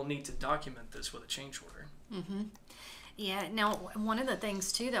 we'll need to document this with a change order. Mm-hmm. Yeah. Now, one of the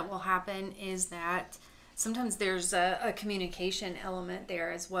things too that will happen is that sometimes there's a communication element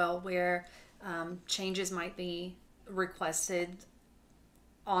there as well, where changes might be requested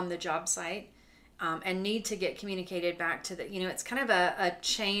on the job site and need to get communicated back to the, it's kind of a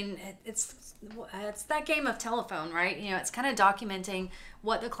chain. It's that game of telephone, right? It's kind of documenting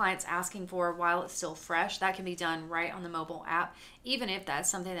what the client's asking for while it's still fresh. That can be done right on the mobile app, even if that's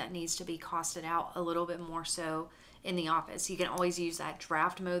something that needs to be costed out a little bit more so in the office. You can always use that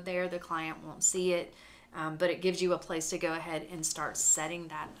draft mode there. The client won't see it, but it gives you a place to go ahead and start setting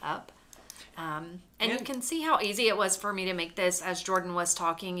that up. And you can see how easy it was for me to make this. As Jordan was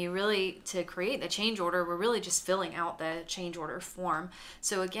talking, to create the change order, we're really just filling out the change order form.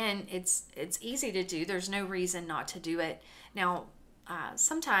 So again, it's easy to do. There's no reason not to do it. Now,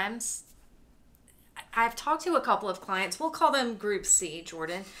 sometimes I've talked to a couple of clients, we'll call them Group C,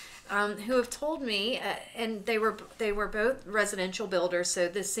 Jordan, who have told me, and they were both residential builders, so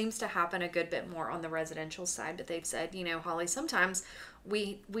this seems to happen a good bit more on the residential side, but they've said, Holly, sometimes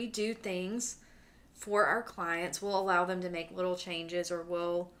we do things for our clients. We'll allow them to make little changes, or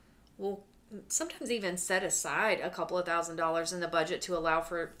we'll sometimes even set aside a couple of $1,000s in the budget to allow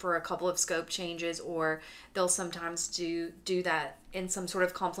for a couple of scope changes, or they'll sometimes do that in some sort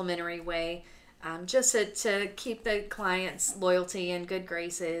of complimentary way just to keep the client's loyalty and good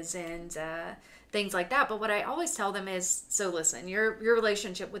graces and things like that. But what I always tell them is, so listen, your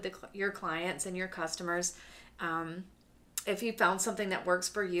relationship with your clients and your customers, if you found something that works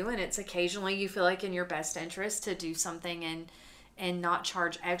for you and it's occasionally you feel like in your best interest to do something and not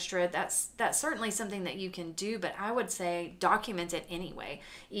charge extra, that's certainly something that you can do. But I would say document it anyway.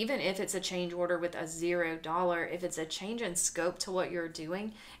 Even if it's a change order with a $0, if it's a change in scope to what you're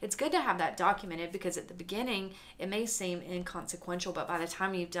doing, it's good to have that documented, because at the beginning it may seem inconsequential, but by the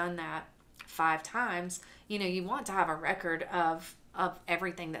time you've done that 5 times, you want to have a record of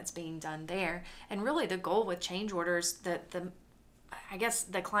everything that's being done there. And really the goal with change orders, I guess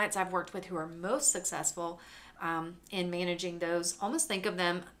the clients I've worked with who are most successful in managing those, almost think of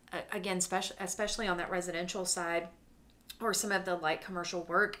them, again, especially on that residential side or some of the light commercial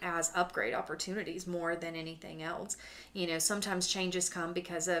work, as upgrade opportunities more than anything else. Sometimes changes come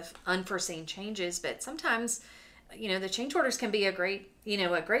because of unforeseen changes, but sometimes, the change orders can be a great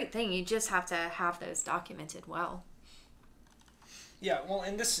thing. You just have to have those documented well. Yeah, well,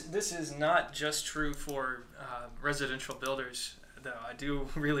 and this is not just true for residential builders, though. I do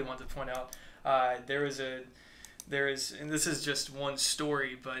really want to point out there is, and this is just one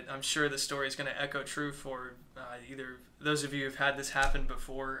story, but I'm sure the story is going to echo true for either those of you who've had this happen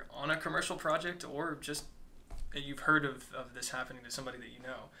before on a commercial project, or just you've heard of this happening to somebody that you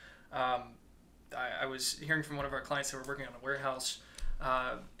know. I was hearing from one of our clients that were working on a warehouse,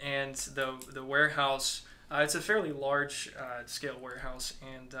 and the warehouse, it's a fairly large scale warehouse,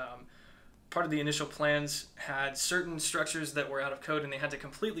 and part of the initial plans had certain structures that were out of code, and they had to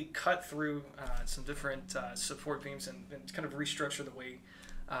completely cut through some different support beams and kind of restructure the way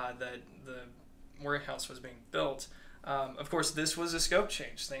that the warehouse was being built. Of course, this was a scope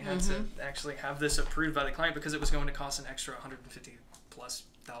change. They had to actually have this approved by the client because it was going to cost an extra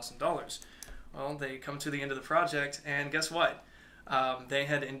 $150,000+. Well, they come to the end of the project, and guess what? They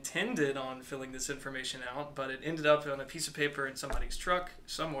had intended on filling this information out, but it ended up on a piece of paper in somebody's truck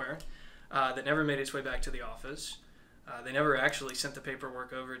somewhere that never made its way back to the office. They never actually sent the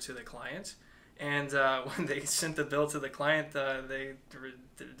paperwork over to the client. And when they sent the bill to the client, they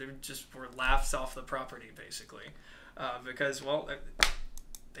just were laughed off the property, basically, because, well,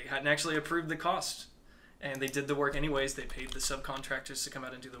 they hadn't actually approved the cost. And they did the work anyways. They paid the subcontractors to come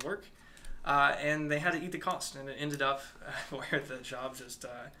out and do the work. And they had to eat the cost, and it ended up where the job just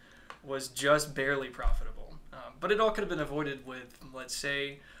was just barely profitable. But it all could have been avoided with, let's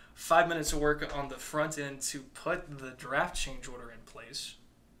say, 5 minutes of work on the front end to put the draft change order in place,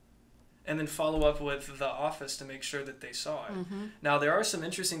 and then follow up with the office to make sure that they saw it. Now, there are some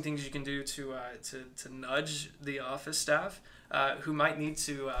interesting things you can do to nudge the office staff who might need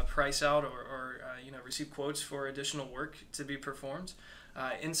to price out or receive quotes for additional work to be performed.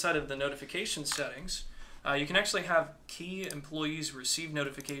 Inside of the notification settings, you can actually have key employees receive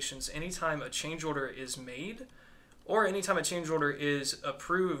notifications anytime a change order is made or anytime a change order is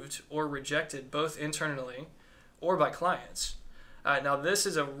approved or rejected, both internally or by clients. Now, this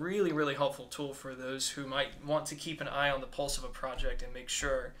is a really, really helpful tool for those who might want to keep an eye on the pulse of a project and make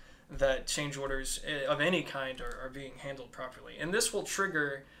sure that change orders of any kind are being handled properly. And this will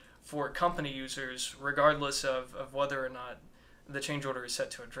trigger for company users regardless of whether or not the change order is set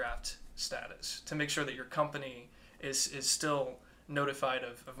to a draft status, to make sure that your company is still notified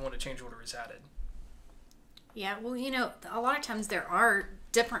of when a change order is added. Yeah, well, a lot of times there are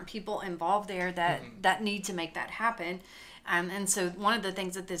different people involved there that need to make that happen. And so one of the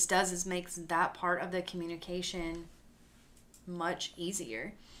things that this does is makes that part of the communication much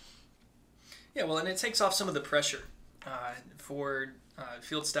easier. Yeah, well, and it takes off some of the pressure for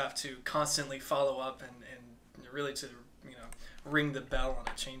field staff to constantly follow up and really to ring the bell on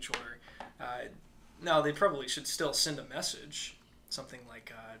a change order. Now, they probably should still send a message, something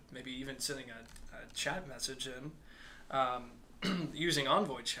like maybe even sending a chat message in using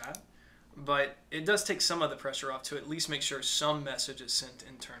Envoy chat, but it does take some of the pressure off to at least make sure some message is sent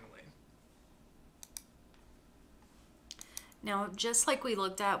internally. Now, just like we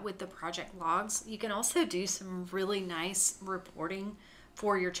looked at with the project logs, you can also do some really nice reporting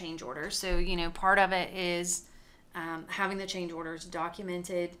for your change order. So, part of it is having the change orders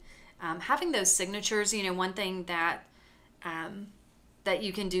documented, having those signatures. One thing that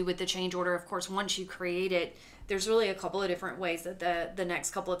you can do with the change order, of course, once you create it, there's really a couple of different ways that the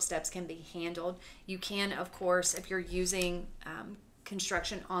next couple of steps can be handled. You can, of course, if you're using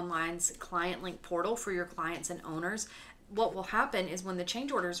ConstructionOnline's ClientLink portal for your clients and owners, what will happen is when the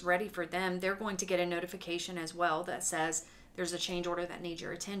change order is ready for them, they're going to get a notification as well that says there's a change order that needs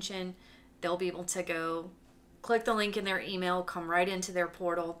your attention. They'll be able to go click the link in their email, come right into their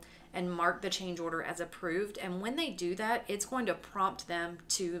portal, and mark the change order as approved. And when they do that, it's going to prompt them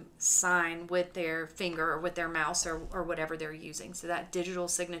to sign with their finger or with their mouse or whatever they're using. So that digital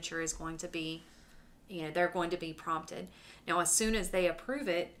signature is going to be, they're going to be prompted. Now, as soon as they approve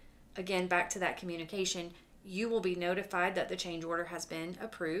it, again, back to that communication, you will be notified that the change order has been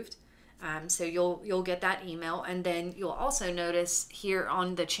approved. So you'll get that email, and then you'll also notice here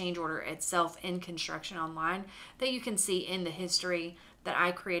on the change order itself in ConstructionOnline that you can see in the history that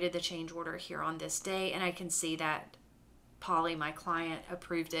I created the change order here on this day, and I can see that Polly, my client,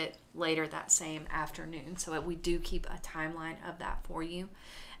 approved it later that same afternoon. So we do keep a timeline of that for you.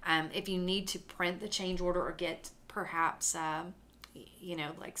 If you need to print the change order or get perhaps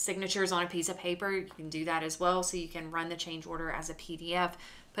like signatures on a piece of paper, you can do that as well. So you can run the change order as a PDF,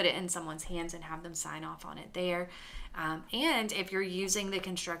 put it in someone's hands and have them sign off on it there. And if you're using the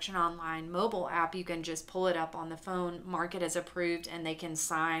ConstructionOnline mobile app, you can just pull it up on the phone, mark it as approved, and they can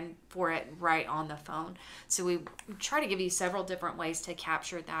sign for it right on the phone. So we try to give you several different ways to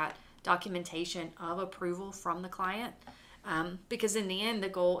capture that documentation of approval from the client, because in the end, the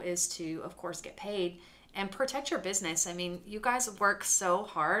goal is to, of course, get paid and protect your business. I mean, you guys work so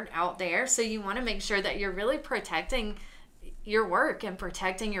hard out there, so you want to make sure that you're really protecting your work and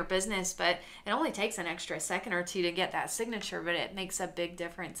protecting your business, but it only takes an extra second or two to get that signature, but it makes a big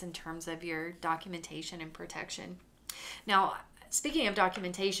difference in terms of your documentation and protection. Now, speaking of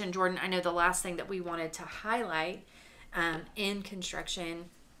documentation, Jordan, I know the last thing that we wanted to highlight in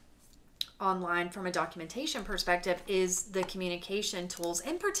ConstructionOnline from a documentation perspective is the communication tools,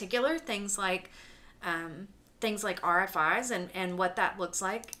 in particular things like RFIs and what that looks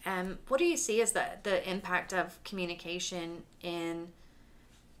like. What do you see as the impact of communication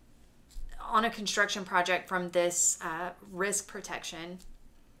on a construction project from this risk protection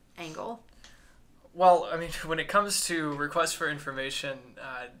angle? Well, I mean, when it comes to requests for information,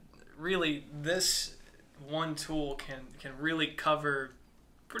 really this one tool can really cover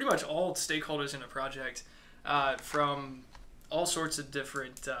pretty much all stakeholders in a project, from all sorts of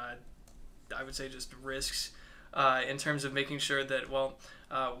different, I would say, just risks. In terms of making sure that,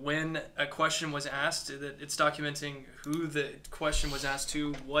 when a question was asked, that it's documenting who the question was asked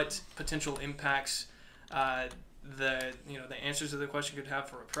to, what potential impacts the answers to the question could have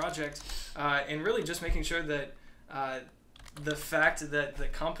for a project, and really just making sure that the fact that the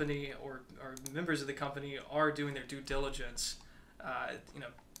company or members of the company are doing their due diligence,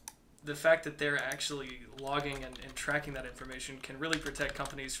 the fact that they're actually logging and tracking that information can really protect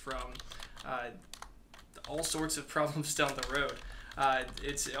companies from all sorts of problems down the road.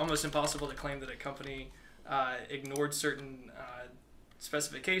 It's almost impossible to claim that a company ignored certain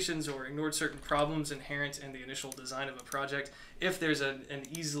specifications or ignored certain problems inherent in the initial design of a project if there's an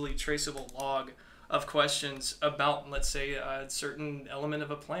easily traceable log of questions about, let's say, a certain element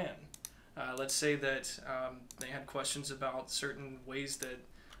of a plan. Let's say that they had questions about certain ways that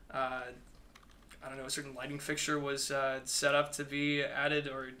a certain lighting fixture was set up to be added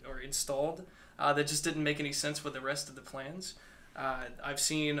or installed that just didn't make any sense with the rest of the plans. I've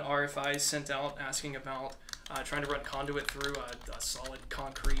seen RFIs sent out asking about trying to run conduit through a solid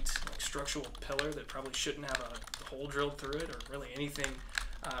concrete structural pillar that probably shouldn't have a hole drilled through it or really anything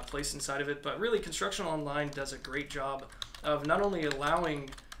placed inside of it. But really, ConstructionOnline does a great job of not only allowing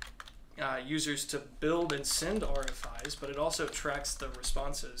users to build and send RFIs, but it also tracks the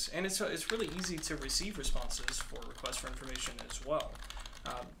responses. And it's really easy to receive responses for requests for information as well.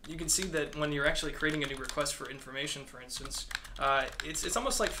 You can see that when you're actually creating a new request for information, for instance, it's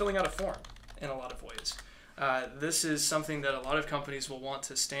almost like filling out a form in a lot of ways. This is something that a lot of companies will want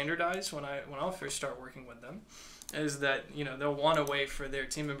to standardize when I'll first start working with them, is that they'll want a way for their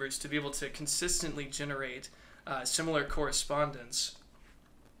team members to be able to consistently generate similar correspondence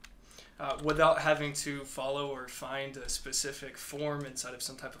without having to follow or find a specific form inside of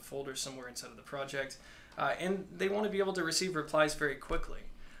some type of folder somewhere inside of the project. And they want to be able to receive replies very quickly.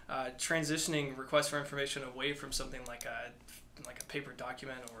 Transitioning requests for information away from something like a paper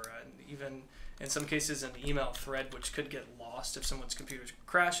document or even in some cases an email thread, which could get lost if someone's computer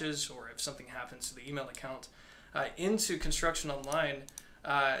crashes or if something happens to the email account, into ConstructionOnline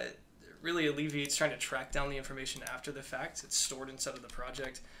really alleviates trying to track down the information after the fact. It's stored inside of the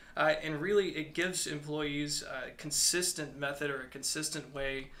project. And really it gives employees a consistent method or a consistent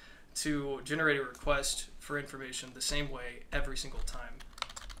way to generate a request for information the same way every single time.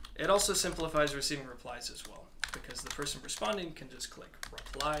 It also simplifies receiving replies as well, because the person responding can just click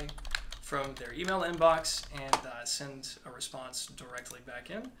reply from their email inbox and send a response directly back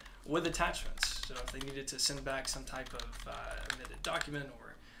in with attachments. So if they needed to send back some type of omitted document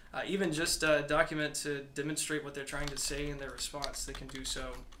or even just a document to demonstrate what they're trying to say in their response, they can do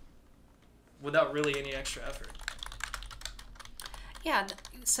so without really any extra effort. Yeah,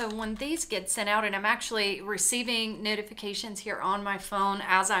 so when these get sent out, and I'm actually receiving notifications here on my phone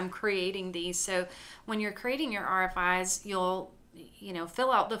as I'm creating these. So when you're creating your RFIs, you'll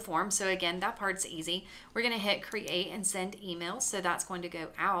fill out the form. So again, that part's easy. We're going to hit create and send emails. So that's going to go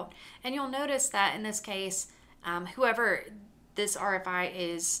out. And you'll notice that in this case, whoever this RFI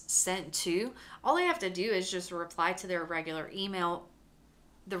is sent to, all they have to do is just reply to their regular email.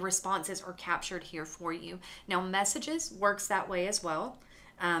 The responses are captured here for you. Now, messages works that way as well.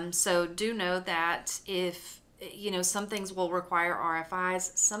 So do know that if, some things will require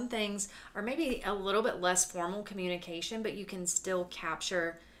RFIs, some things are maybe a little bit less formal communication, but you can still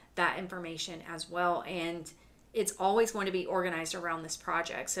capture that information as well. And it's always going to be organized around this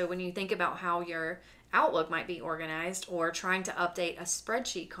project. So when you think about how your Outlook might be organized or trying to update a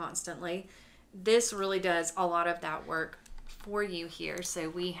spreadsheet constantly, this really does a lot of that work for you here. So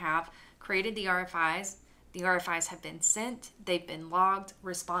we have created the RFIs. The RFIs have been sent, they've been logged,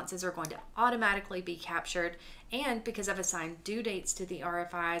 responses are going to automatically be captured, and because I've assigned due dates to the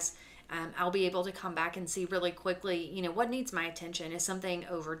RFIs, I'll be able to come back and see really quickly, what needs my attention. Is something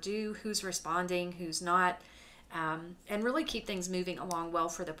overdue? Who's responding? Who's not? And really keep things moving along well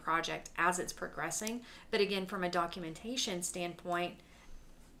for the project as it's progressing. But again, from a documentation standpoint,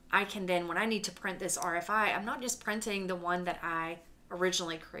 I can then, when I need to print this RFI, I'm not just printing the one that I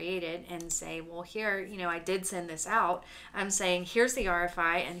originally created and say, well, here, I did send this out. I'm saying, here's the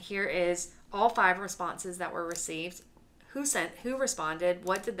RFI, and here is all 5 responses that were received, who responded,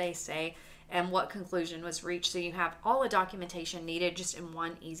 what did they say, and what conclusion was reached. So you have all the documentation needed just in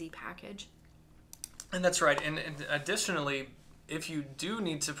one easy package. And that's right. And additionally, if you do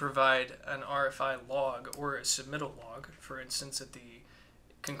need to provide an RFI log or a submittal log, for instance, at the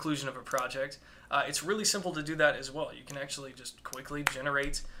conclusion of a project, it's really simple to do that as well. You can actually just quickly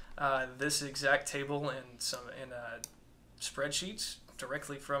generate this exact table in spreadsheets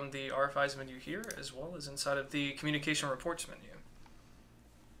directly from the RFIs menu here, as well as inside of the communication reports menu.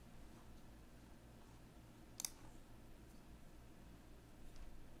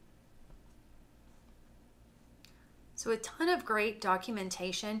 So a ton of great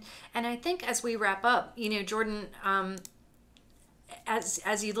documentation. And I think as we wrap up, Jordan,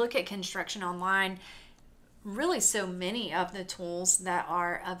 as you look at ConstructionOnline, really so many of the tools that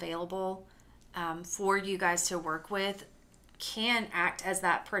are available for you guys to work with can act as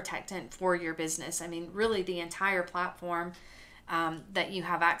that protectant for your business. I mean, really the entire platform that you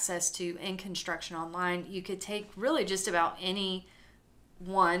have access to in ConstructionOnline, you could take really just about any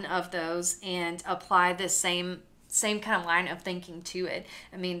one of those and apply the same kind of line of thinking to it.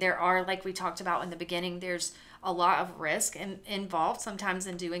 I mean, there are, like we talked about in the beginning, there's a lot of risk involved sometimes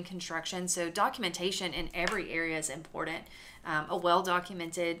in doing construction. So documentation in every area is important. A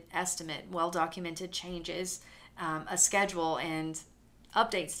well-documented estimate, well-documented changes, a schedule and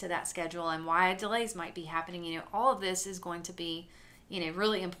updates to that schedule and why delays might be happening. All of this is going to be,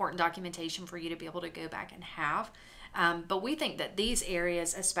 really important documentation for you to be able to go back and have. But we think that these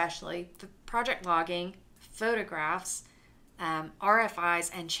areas, especially the project logging, photographs, RFIs,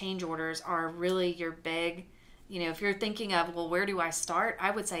 and change orders are really your big, if you're thinking of, well, where do I start?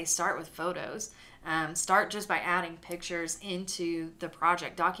 I would say start with photos. Start just by adding pictures into the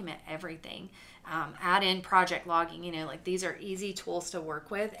project, document everything. Add in project logging, like these are easy tools to work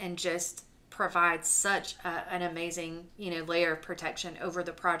with and just provide such an amazing, layer of protection over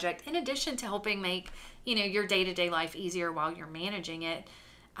the project, in addition to helping make, your day-to-day life easier while you're managing it.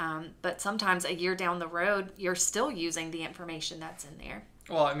 But sometimes a year down the road, you're still using the information that's in there.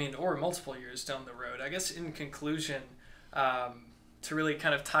 Well, I mean, or multiple years down the road. I guess in conclusion, to really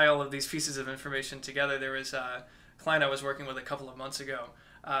kind of tie all of these pieces of information together, there was a client I was working with a couple of months ago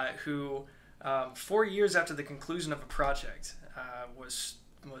who 4 years after the conclusion of a project was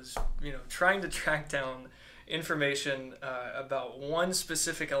trying to track down information about one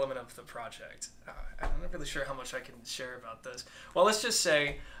specific element of the project. I'm not really sure how much I can share about this. Well, let's just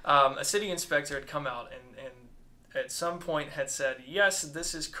say a city inspector had come out and at some point had said, yes,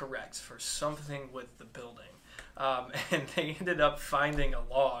 this is correct for something with the building. And they ended up finding a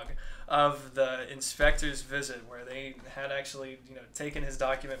log of the inspector's visit where they had actually taken his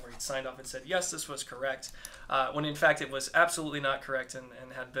document where he'd signed off and said, yes, this was correct, when in fact it was absolutely not correct and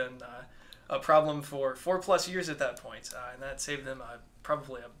had been a problem for 4+ years at that point. And that saved them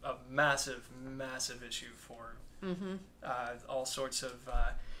probably a massive issue for all sorts of,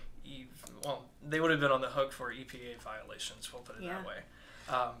 they would have been on the hook for EPA violations, we'll put it that way.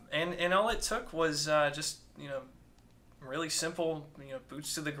 And all it took was just, really simple,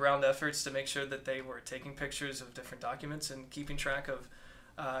 boots to the ground efforts to make sure that they were taking pictures of different documents and keeping track of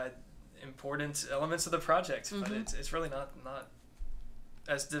important elements of the project, but it's really not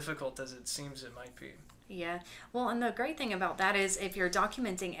as difficult as it seems it might be. Yeah. Well, and the great thing about that is if you're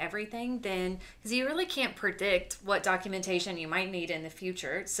documenting everything, then, because you really can't predict what documentation you might need in the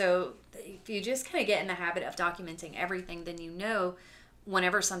future. So if you just kind of get in the habit of documenting everything, then you know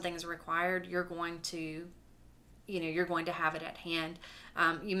whenever something is required, you're going to have it at hand.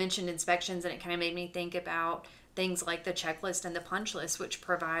 You mentioned inspections, and it kind of made me think about things like the checklist and the punch list, which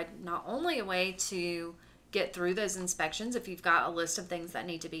provide not only a way to get through those inspections if you've got a list of things that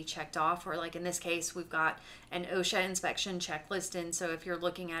need to be checked off, or like in this case, we've got an OSHA inspection checklist. And so if you're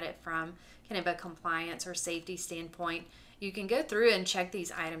looking at it from kind of a compliance or safety standpoint, you can go through and check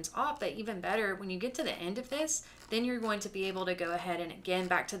these items off. But even better, when you get to the end of this, then you're going to be able to go ahead and, again,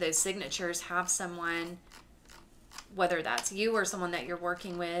 back to those signatures, have someone, whether that's you or someone that you're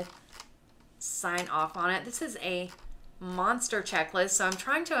working with, sign off on it. This is a monster checklist, so I'm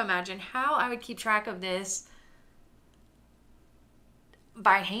trying to imagine how I would keep track of this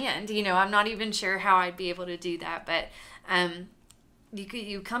by hand. I'm not even sure how I'd be able to do that, but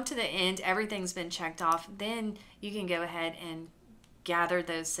you come to the end, everything's been checked off, then you can go ahead and gather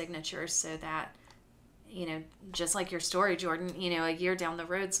those signatures so that, just like your story, Jordan, a year down the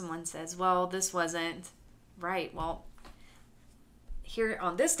road, someone says, well, this wasn't right. Well, here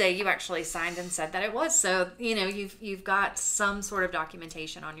on this day, you actually signed and said that it was. So, you've got some sort of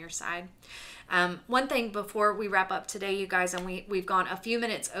documentation on your side. One thing before we wrap up today, you guys, and we've gone a few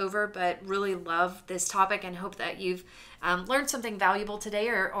minutes over, but really love this topic and hope that you've learned something valuable today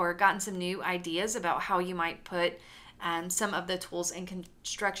or gotten some new ideas about how you might put some of the tools in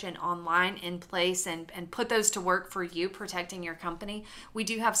ConstructionOnline in place and put those to work for you, protecting your company. We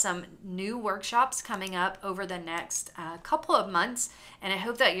do have some new workshops coming up over the next couple of months, and I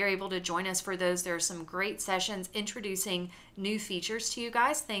hope that you're able to join us for those. There are some great sessions introducing new features to you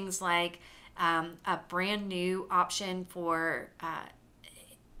guys, things like a brand new option for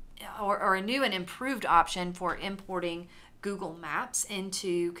or a new and improved option for importing Google Maps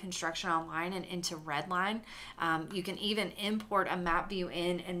into ConstructionOnline and into Redline. You can even import a map view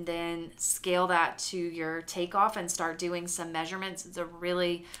in and then scale that to your takeoff and start doing some measurements. It's a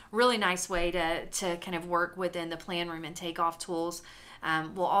really, really nice way to kind of work within the plan room and takeoff tools.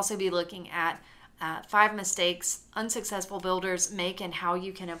 We'll also be looking at 5 mistakes unsuccessful builders make and how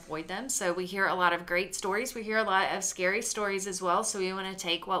you can avoid them. So we hear a lot of great stories. We hear a lot of scary stories as well. So we want to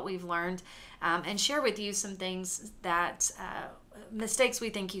take what we've learned and share with you some things that mistakes we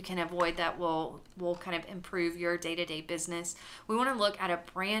think you can avoid that will kind of improve your day-to-day business. We want to look at a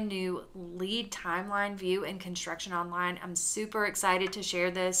brand new lead timeline view in ConstructionOnline. I'm super excited to share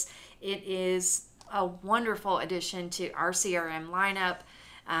this. It is a wonderful addition to our CRM lineup.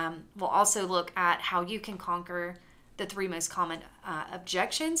 We'll also look at how you can conquer the 3 most common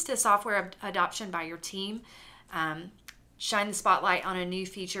objections to software adoption by your team. Shine the spotlight on a new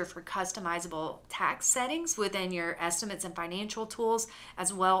feature for customizable tax settings within your estimates and financial tools,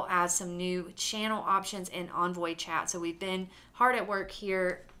 as well as some new channel options in Envoy chat. So we've been hard at work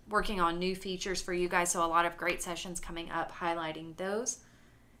here working on new features for you guys. So a lot of great sessions coming up highlighting those.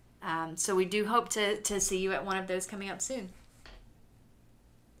 So we do hope to see you at one of those coming up soon.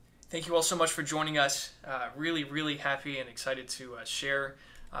 Thank you all so much for joining us. Really, really happy and excited to share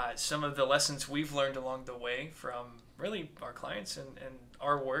some of the lessons we've learned along the way from really our clients and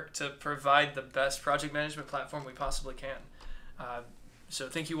our work to provide the best project management platform we possibly can. So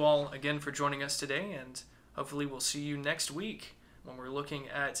thank you all again for joining us today, and hopefully we'll see you next week when we're looking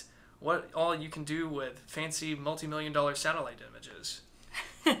at what all you can do with fancy multi-million-dollar satellite images.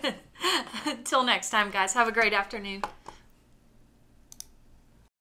 Until next time, guys, have a great afternoon.